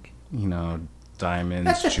here, Nick? you know, diamonds.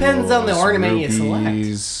 That depends on the jewels, ornament you select.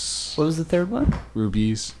 rubies, What was the third one?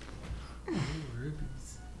 Rubies.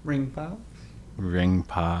 Ring pop. Ring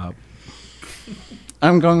pop.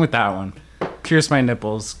 I'm going with that one. Pierce my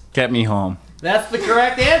nipples. Get me home. That's the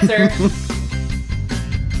correct answer.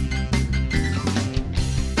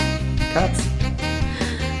 Cups.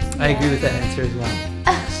 I agree with that answer as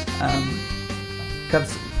well.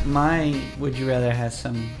 Cups, my would you rather has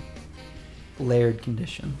some layered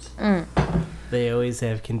conditions. They always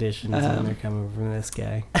have conditions when they're coming from this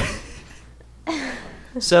guy.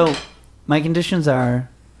 So, my conditions are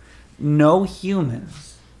no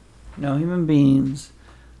humans, no human beings,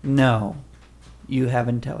 no, you have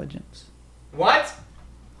intelligence. What?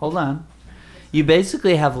 Hold on. You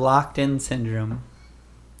basically have locked-in syndrome.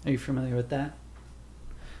 Are you familiar with that?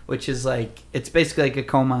 Which is like, it's basically like a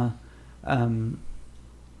coma.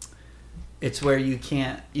 It's where you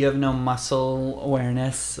have no muscle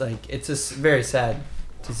awareness. Like, it's a very sad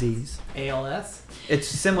disease. ALS? It's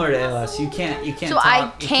similar to ALS. You can't So talk, I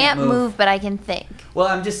you can't move, but I can think. Well,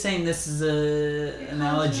 I'm just saying this is an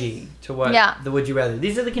analogy to what the would you rather.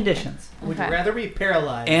 These are the conditions. Would you rather be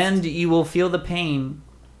paralyzed? And you will feel the pain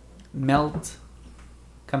melt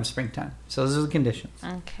come springtime. So those are the conditions.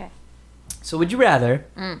 Okay. So would you rather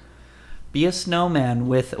be a snowman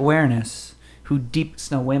with awareness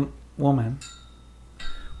woman?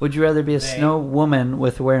 Would you rather be a snow woman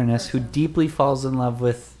with awareness who deeply falls in love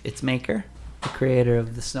with its maker, the creator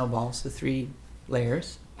of the snowballs, the 3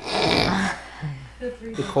 layers,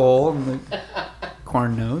 the coal and the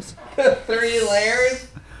corn nose, 3 layers?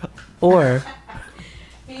 or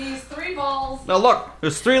These 3 balls. now look,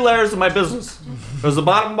 there's 3 layers of my business. There's the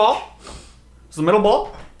bottom ball, there's the middle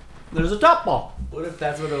ball, there's a top ball. What if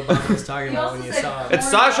that's what Obama was talking about when you saw it? It's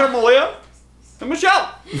Sasha, Malia, and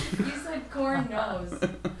Michelle. You said corn nose.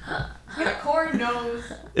 You got corn nose.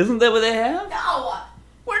 Isn't that what they have? No.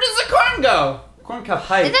 Where does the corn go? Corn cup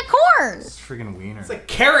height. It's a corn. It's freaking wiener. It's a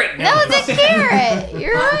carrot. No, it's a carrot.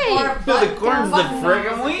 You're right. No, the corn's the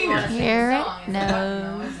friggin' wiener. Carrot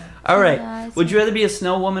nose. All right. Would you rather be a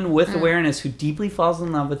snow woman with awareness who deeply falls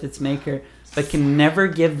in love with its maker, but can never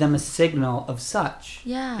give them a signal of such?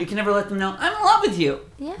 Yeah. You can never let them know, I'm in love with you.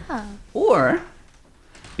 Yeah. Or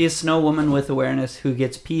be a snow woman with awareness who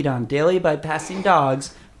gets peed on daily by passing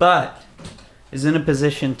dogs, but is in a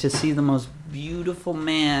position to see the most beautiful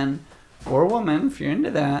man or woman, if you're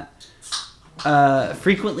into that,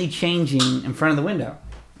 frequently changing in front of the window.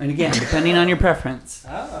 And again, depending on your preference,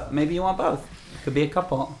 maybe you want both. Could be a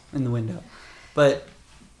couple in the window. But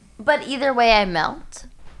either way, I melt.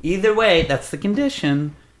 either way, that's the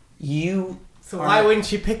condition. So why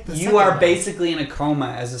wouldn't you pick the You second are one? basically in a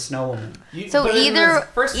coma as a snow woman. So either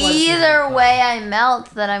way I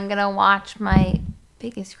melt, that I'm gonna watch my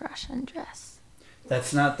biggest crush undress.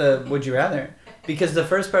 That's not the would you rather. Because the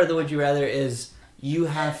first part of the would you rather is you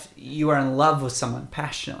are in love with someone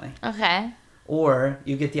passionately. Okay. Or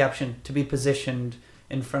you get the option to be positioned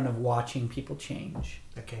in front of watching people change.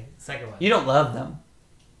 Okay, second one. You don't love them.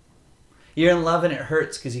 You're in love and it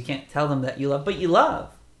hurts because you can't tell them that you love, but you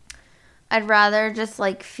love. I'd rather just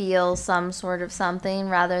like feel some sort of something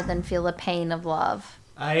rather than feel the pain of love.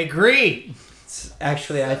 I agree.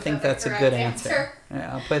 Actually, I think that's a good answer. answer.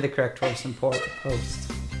 Yeah, I'll play the correct choice in post.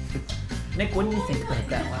 Nick, what do you think about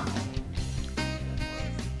that one?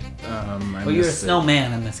 I Well, you're a missed it.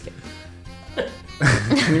 snowman in this case.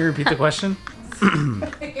 Can you repeat the question?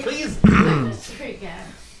 Please.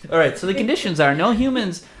 All right, so the conditions are no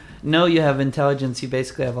humans know you have intelligence. You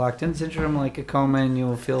basically have locked-in syndrome like a coma, and you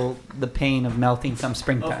will feel the pain of melting come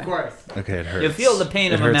springtime. Of course. Okay, it hurts. You'll feel the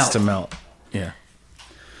pain it of a hurts melt. to melt. Yeah.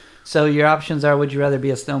 So your options are: would you rather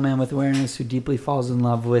be a snowman with awareness who deeply falls in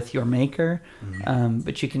love with your maker,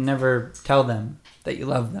 but you can never tell them that you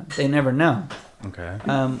love them. They never know. Okay.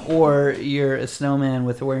 Or you're a snowman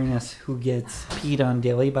with awareness who gets peed on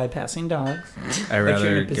daily by passing dogs. I but rather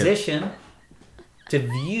you're in a get- position to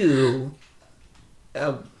view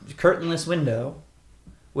a curtainless window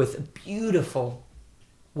with a beautiful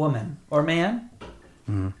woman or man,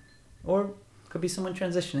 or could be someone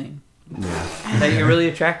transitioning that you're really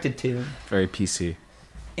attracted to, Very PC.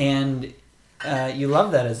 and you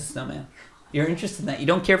love that as a snowman. You're interested in that. You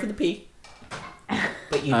don't care for the pee,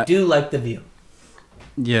 but you do like the view.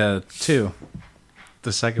 Yeah, 2.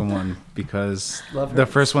 the second one because Love the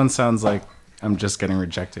hurts. first one sounds like I'm just getting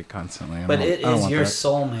rejected constantly. But it I don't is want your that.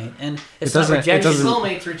 soulmate, and it's It not doesn't- it rejection. doesn't-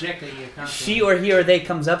 Soulmates rejecting you constantly. She or he or they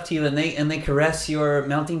comes up to you and they caress your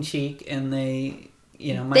melting cheek and they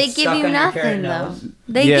might They give suck you on your carrot nothing though. nose.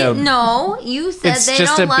 They Yeah. No, you said It's they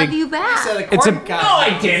just don't a love big- you back. It's a No,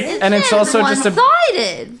 I didn't. and it's also just a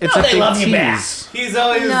one-sided. it's No, a they big love you tease. back. He's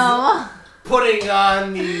always No. putting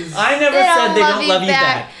on these. I never They said don't they love don't you love you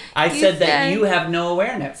back. back. I You said that said- you have no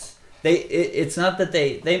awareness. It's not that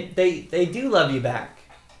they do love you back,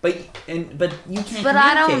 but you can't. But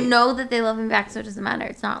I don't communicate. know that they love me back, so it doesn't matter.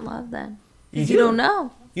 It's not love then. You 'Cause do. you don't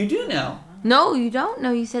know. You do know. No, you don't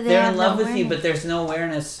know. You said they They're have in love no with you, but awareness. there's no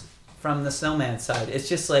awareness from the snowman side. It's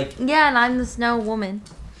just like Yeah, and I'm the snow woman.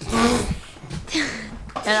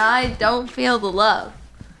 And I don't feel the love.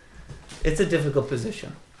 it's a difficult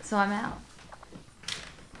position. So I'm out.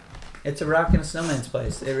 It's a rock in a snowman's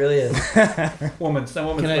place. It really is. Woman's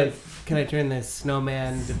place. Can I turn this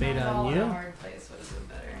snowman debate on you? Hard place would have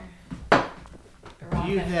been better. If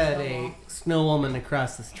you had a snow woman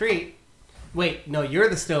across the street. Wait, no, you're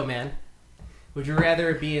the snowman. Would you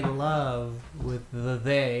rather be in love with the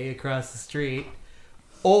they across the street,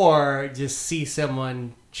 or just see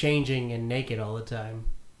someone changing and naked all the time?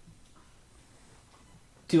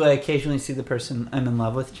 Do I occasionally see the person I'm in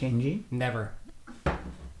love with changing? Never.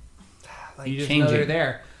 Like You just changing. know they're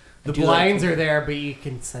there. The I do blinds like- are there, but you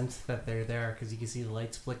can sense that they're there because you can see the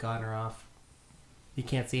lights flick on or off. You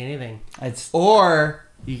can't see anything. Or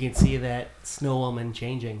you can see that snow woman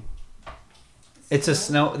changing. It's a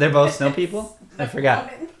snow. They're both snow people. I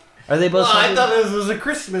forgot. Are they both? Well, snow I people? thought this was a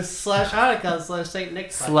Christmas / Hanukkah / St.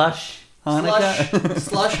 Nick's Slush Hanukkah.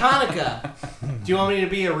 Slush Hanukkah. Do you want me to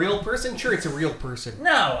be a real person? Sure, it's a real person.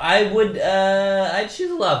 No, I would. I'd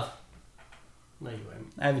choose love. No, you wouldn't.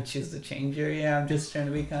 I would choose the changer. Yeah, I'm just trying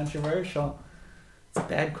to be controversial. It's a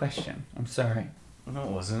bad question. I'm sorry. No, it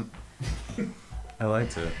wasn't. I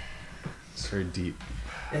liked it. It's very deep.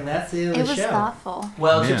 And that's the end It of the was show. thoughtful.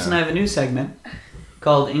 Well, Yeah. Chips and I have a new segment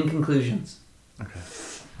called In Conclusions. Okay.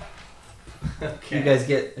 You guys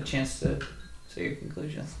get a chance to say your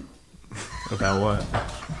conclusions. About what?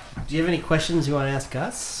 Do you have any questions you want to ask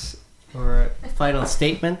us? Or final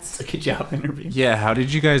statements? It's a good job interview. Yeah, how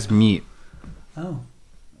did you guys meet? Oh.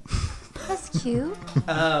 That's cute.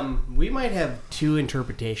 We might have two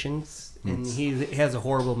interpretations, and he has a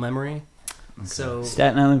horrible memory. So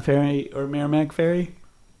Staten Island Ferry or Merrimack Ferry?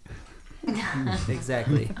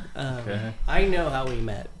 exactly. Okay. I know how we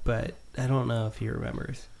met, but I don't know if he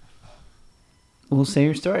remembers. We'll say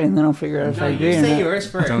your story and then I'll figure out if No, I you agree or say not.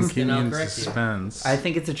 yours first, Don't keep and me I'll in correct you. suspense. I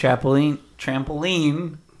think it's a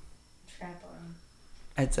trampoline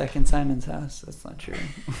at Zach and Simon's house. That's not true.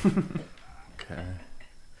 Okay.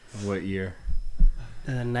 What year?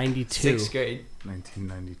 92. 6th grade.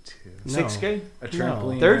 1992. No. 6th grade? A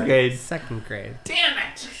trampoline. Third ride? grade. Second grade. Damn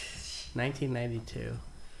it! 1992.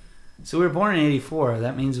 So we were born in 84.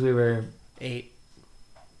 That means we were 8.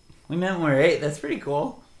 We met when we were 8. That's pretty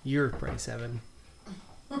cool. You were probably 7.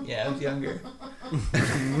 Yeah, I was younger.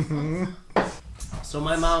 So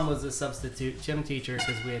my mom was a substitute gym teacher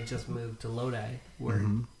because we had just moved to Lodi, where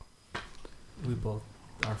we both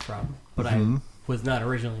are from. But I was not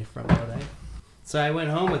originally from Lodi. So I went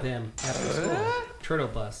home with him after school, turtle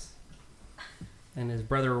bus. And his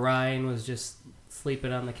brother Ryan was just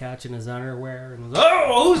sleeping on the couch in his underwear and was,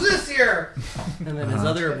 oh, who's this here? And then his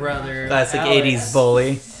other brother, Classic Alex, 80s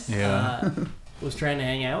bully. was trying to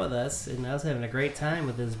hang out with us, and I was having a great time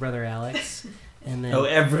with his brother Alex. And then, Oh,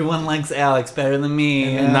 everyone likes Alex better than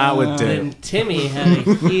me. and then, Not with Dave. then Timmy had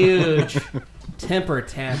a huge temper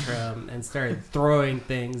tantrum and started throwing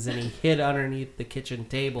things, and he hid underneath the kitchen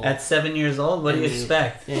table. At 7 years old, what do you And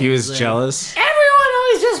expect? and He was like, jealous. Everyone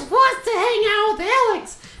always just wants to hang out with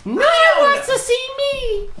Alex. No one wants to see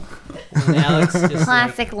me. And Alex just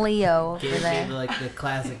Classic Leo over gave there. me like the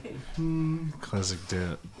classic. Classic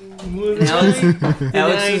dad.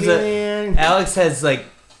 Alex has like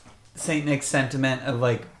Saint Nick's sentiment of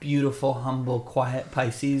like beautiful, humble, quiet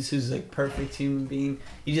Pisces who's like perfect human being.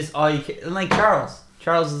 You just and like Charles.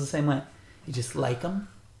 Charles is the same way. You just like them,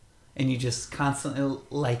 and you just constantly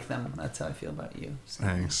like them. That's how I feel about you. So.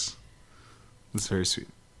 Thanks. That's very sweet.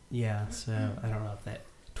 Yeah, so I don't know if that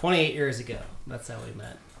 28 years ago. That's how we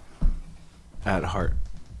met. At heart.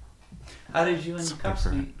 How did you and Cups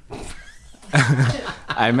meet?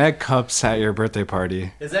 I met Cups at your birthday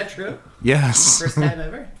party. Is that true? Yes. First time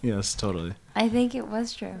ever? Yes, totally. I think it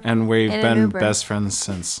was true. And we've In an been Uber. best friends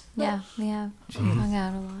since. Yeah, we have. We hung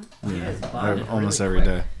out a lot. Yeah, almost every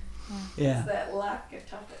day. Yeah. It's that lack of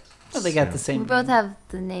toughness. Well, they got the same. We both have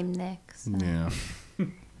the name Nick. So. Yeah.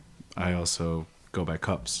 I also go by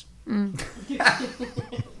Cups. Mm.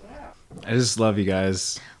 I just love you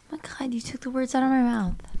guys. Oh my God, you took the words out of my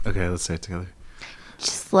mouth. Okay, let's say it together.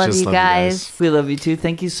 Just love you guys. We love you too.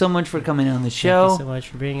 Thank you so much for coming on the show. Thank you so much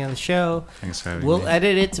for being on the show. Thanks for having We'll me.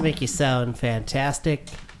 edit it to make you sound fantastic.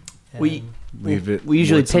 We Leave it we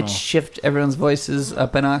usually warts and pitch all. shift everyone's voices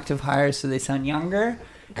up an octave higher so they sound younger,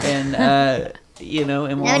 and you know,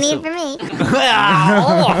 and we'll No also... need for me.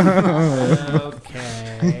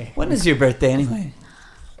 Okay. When is your birthday anyway?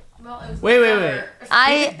 Wait.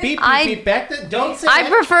 I Beep, back the, don't say I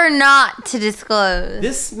that. prefer not to disclose.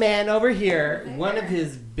 This man over here, one of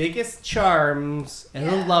his biggest charms as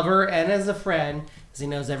a lover and as a friend is he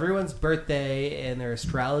knows everyone's birthday and their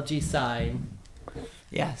astrology sign.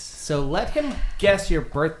 Yes. So let him guess your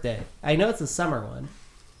birthday. I know it's a summer one.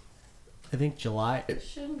 I think July. This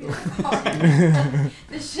shouldn't be that hard.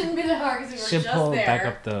 This shouldn't be that hard because we were Should just pull there. back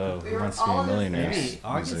up the We Who were Wants to Be a all Millionaire Maybe music.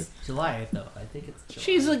 August, July though. I think it's July.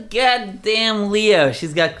 She's a goddamn Leo.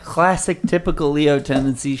 She's got classic, typical Leo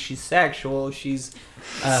tendencies. She's sexual. She's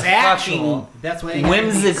Sexual. fucking That's why you gotta be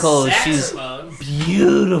whimsical. She's saxophone.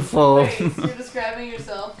 beautiful. Wait, so you're describing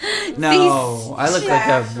yourself? No, I look like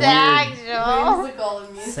a weird. Whimsical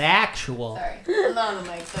and music. Sexual. Sorry, I'm not on the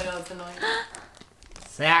mic, so I know it's annoying.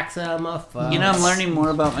 Saxophone. You know, I'm learning more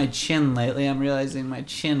about my chin lately. I'm realizing my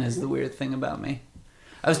chin is the weird thing about me.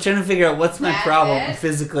 I was trying to figure out what's my That's problem it?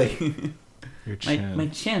 physically. Your chin. My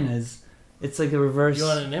chin is, it's like a reverse. You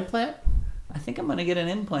want an implant? I think I'm gonna get an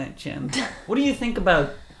implant chin. What do you think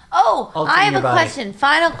about? Oh, altering I have your a body? question.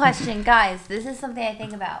 Final question, guys. This is something I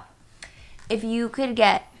think about. If you could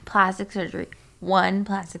get plastic surgery, one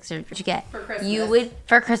plastic surgery, what you get? For Christmas. You would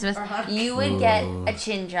for Christmas. Or Hanukkah. You would get a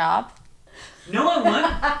chin job. No, I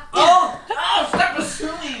wouldn't. Oh, stop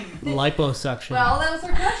assuming. Liposuction. Well, that was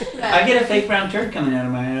her question then. I get a fake brown turd coming out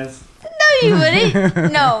of my ass. No, you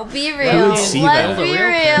wouldn't. No, be real. would see Let's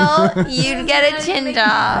that. be real. You'd get a chin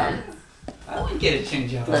job. I wouldn't get a chin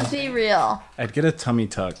job. Let's be real. I'd get a tummy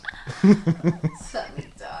tuck. Tummy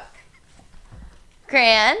tuck.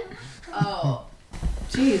 Cran. Oh,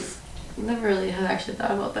 jeez. Never really had actually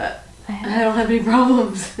thought about that. I don't have any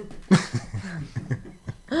problems.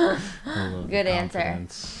 Good answer.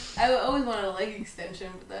 I always wanted a leg extension,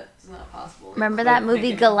 but that's not possible. Remember that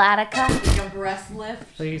movie Galactica? Like a breast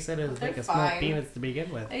lift. So you said it was like a They're small fine. penis to begin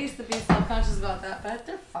with. I used to be self-conscious about that, but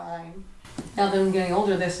they're fine. Now that I'm getting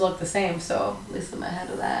older, they still look the same, so at least I'm ahead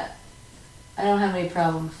of that. I don't have any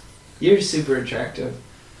problems. You're super attractive.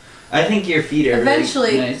 I think your feet are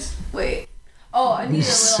Eventually, really nice. wait. Oh, I need a little.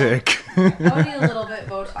 Sick. I would need a little bit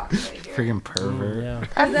Botox right here. Freaking pervert. Yeah.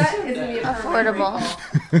 Cause that is gonna be a permanent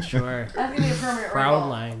Affordable. wrinkle. Sure. That's gonna be a permanent Frown wrinkle.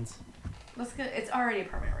 lines. That's good. It's already a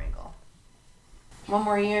permanent wrinkle. 1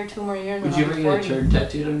 more year, 2 more years. Would and you I'll ever be get a 40. turd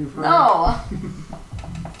tattooed on your forehead? No.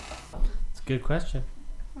 It's a good question.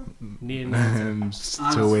 Need an answer. I'm still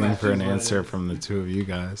Honest waiting for an question's what it answer is. from the two of you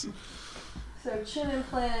guys. So chin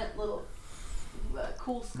implant, little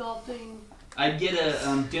cool sculpting. I'd get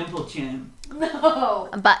a dimple chin. No.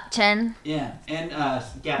 A butt chin. Yeah, and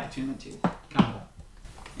gap between the two. Combo.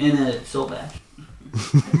 And a soul patch.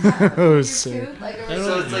 Oh, sick. Tooth, like a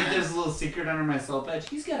So it's like there's a little secret under my soul patch.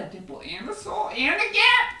 He's got a dimple and a soul and a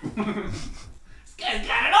gap. This guy's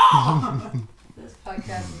got it all. This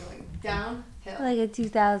podcast is going downhill. Like a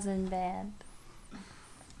 2000 band.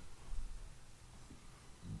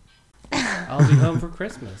 I'll be home for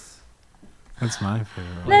Christmas. That's my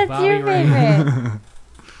favorite. Like That's your Bobby Ray. favorite.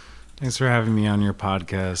 Thanks for having me on your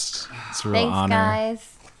podcast. It's a real Thanks, honor.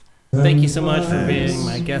 guys. Thank you so much for being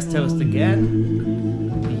my guest host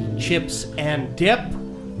again. The Chips and Dip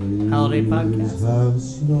Holiday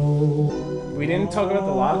Podcast. We didn't talk about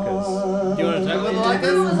the latkes. Do you want to talk about the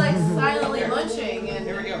This was latkes? like silently munching, and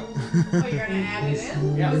Here we go. oh, you're gonna add it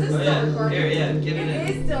in? Yeah. Is this still recording? Here, yeah, get it in. It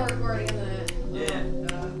is still recording, isn't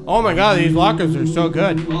it? Oh my god, these latkes are so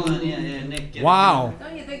good. Hold on, yeah, Nick. Get Wow.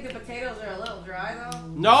 Don't you think the potatoes are a little dry though?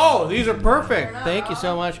 No, these are perfect. They're not Thank you so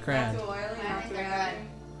raw? much, Not Cran. too oily, not too bad.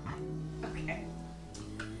 Okay.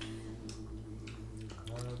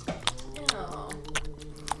 Oh.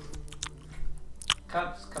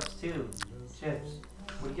 Cups too. Chips.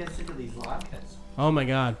 What do you guys think of these latkes? Oh my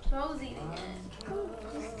god. Rose eating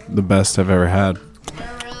it. The best I've ever had.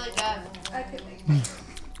 They're really good. I could make it.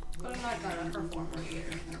 But I'm not gonna perform right here.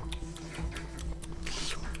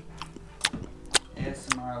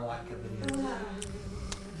 ASMR latke video.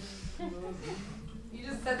 You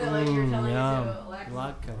just said that like you're telling me Yum. to Alexa.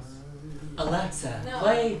 Latkes. Alexa, No.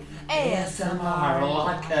 play ASMR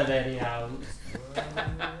latke videos.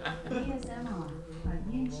 ASMR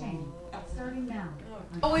by Yin Chang. Starting now. Oh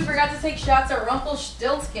Oh, we forgot to take shots at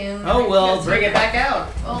Rumpelstiltskin. Oh, well, bring it back out.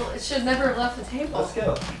 Well, it should never have left the table. Let's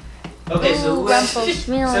go. Okay, so let's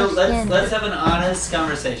have an honest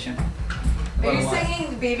conversation. Are you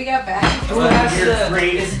singing Baby Got Back? Who has your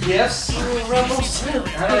greatest gifts? Rumpelstiltskin.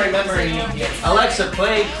 I don't remember any gifts. Alexa,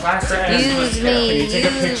 play classic. Use me, Can you take a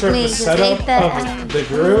picture of the use me, setup take that of the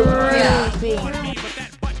group? Yeah.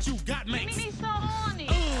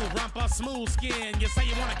 Smooth skin, you say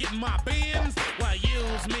you wanna get in my bins? Well,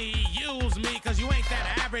 use me, cause you ain't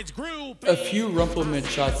that average group. A few Rumplemint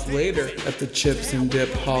shots later at the Chips and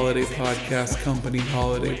Dip Holiday Podcast Company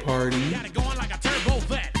holiday party.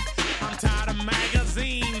 I'm tired of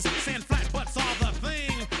magazines, saying flat butts all the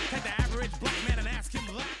thing. Take the average black man and ask him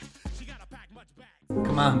that. She gotta pack much back.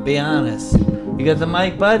 Come on, be honest. You got the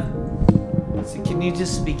mic, bud? So can you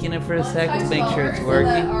just speak in it for a second, make sure it's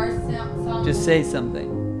working? Just say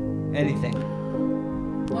something. Anything.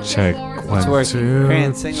 Check. It's working. 2.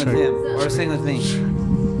 Cran, sing check. with him. Or sing with me.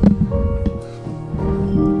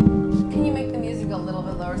 Can you make the music a little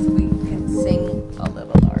bit lower so we can sing a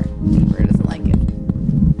little lower? Beaver doesn't like it.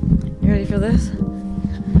 You ready for this?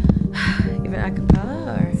 Even a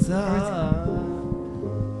cappella or?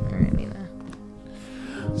 Alright, Nina.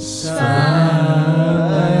 Silent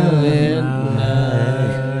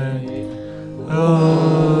night,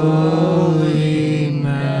 holy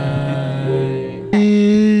night.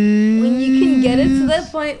 When you can get it to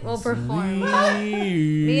that point, we'll perform.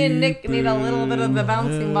 Me and Nick need a little bit of the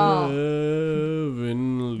bouncing ball.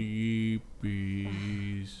 Heavenly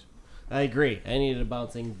peace. I agree. I needed a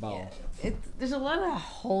bouncing ball. There's a lot of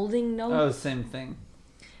holding notes. Oh, same thing.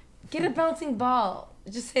 Get a bouncing ball.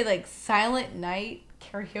 Just say like Silent Night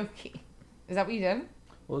karaoke. Is that what you did?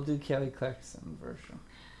 We'll do Kelly Clarkson version.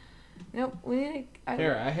 Nope. We need to.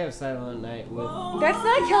 Here, I have Silent Night with. That's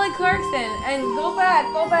not Kelly Clarkson. And go back.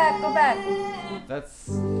 That's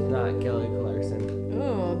not Kelly Clarkson.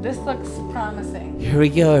 Ooh, this looks promising. Here we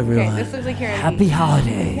go, everyone. Okay, this looks like karaoke. Happy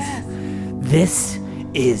holidays. Yes. This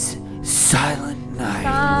is Silent Night.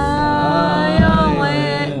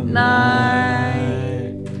 Silent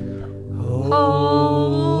Night.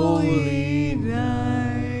 Holy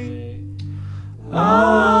night,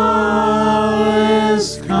 all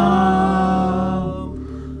is calm.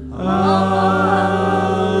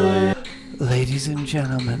 Ladies and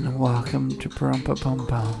gentlemen, welcome to Brumpa Pum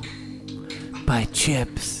Pum by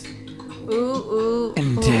Chips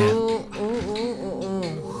and Dip.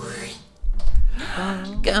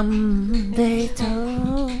 They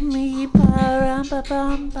told me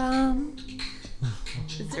ba-rum-ba-bum-bum.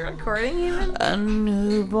 Is it recording even? A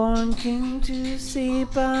newborn king to see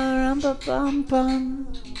ba-rum-ba-bum-bum.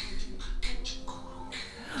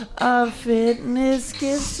 Our fitness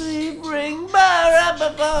gifts we bring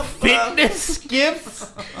ba-rum-ba-bum-bum. Fitness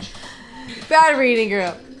gifts? Bad reading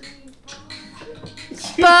group.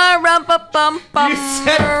 Ba-rum-ba-bum-bum. You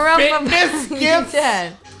said fitness gifts?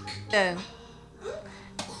 You did.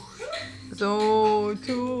 So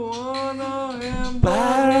to honor him.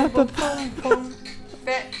 Ba-rum-ba-bum-bum.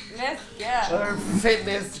 Fitness gifts. Or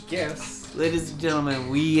fitness gifts. Ladies and gentlemen,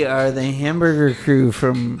 we are the Hamburger Crew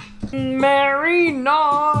from... Mary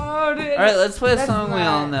Nod. Alright, let's play a song we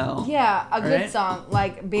all know. Yeah, a good Alright? song.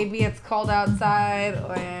 Like Baby It's Cold Outside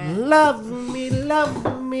or Love me.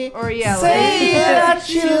 or yeah, Say like, that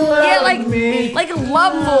you love me. Like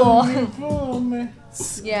Loveful.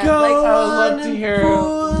 Yeah, I like would love to hear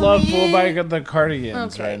Loveful by the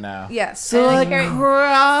Cardigans Okay. right now. Yes. So I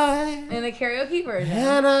cry in a karaoke version.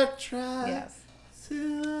 and I try. Yes.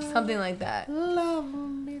 Something like that. Love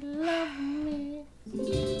me.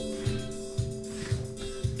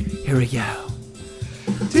 Here we go.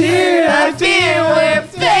 Dear, I fear we're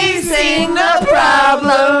facing a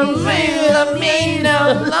problem. Will me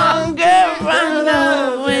no longer run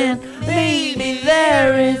away. Maybe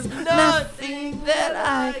there is nothing that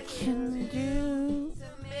I can do to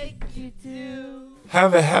make you do.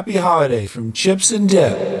 Have a happy holiday from Chips and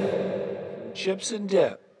Dip. From Chips and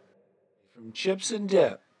Dip. From Chips and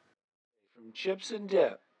Dip. From Chips and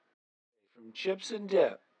Dip. From Chips and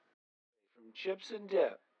Dip. From Chips and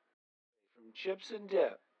Dip. From Chips and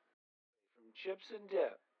Dip. From Chips and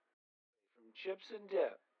Dip. From Chips and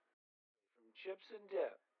Dip. From Chips and Dip.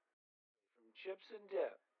 From Chips and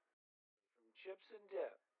Dip. From Chips and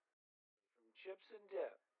Dip. From Chips and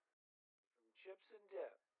Dip. From Chips and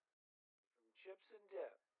Dip. From Chips and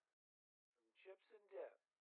Dip. From Chips and Dip.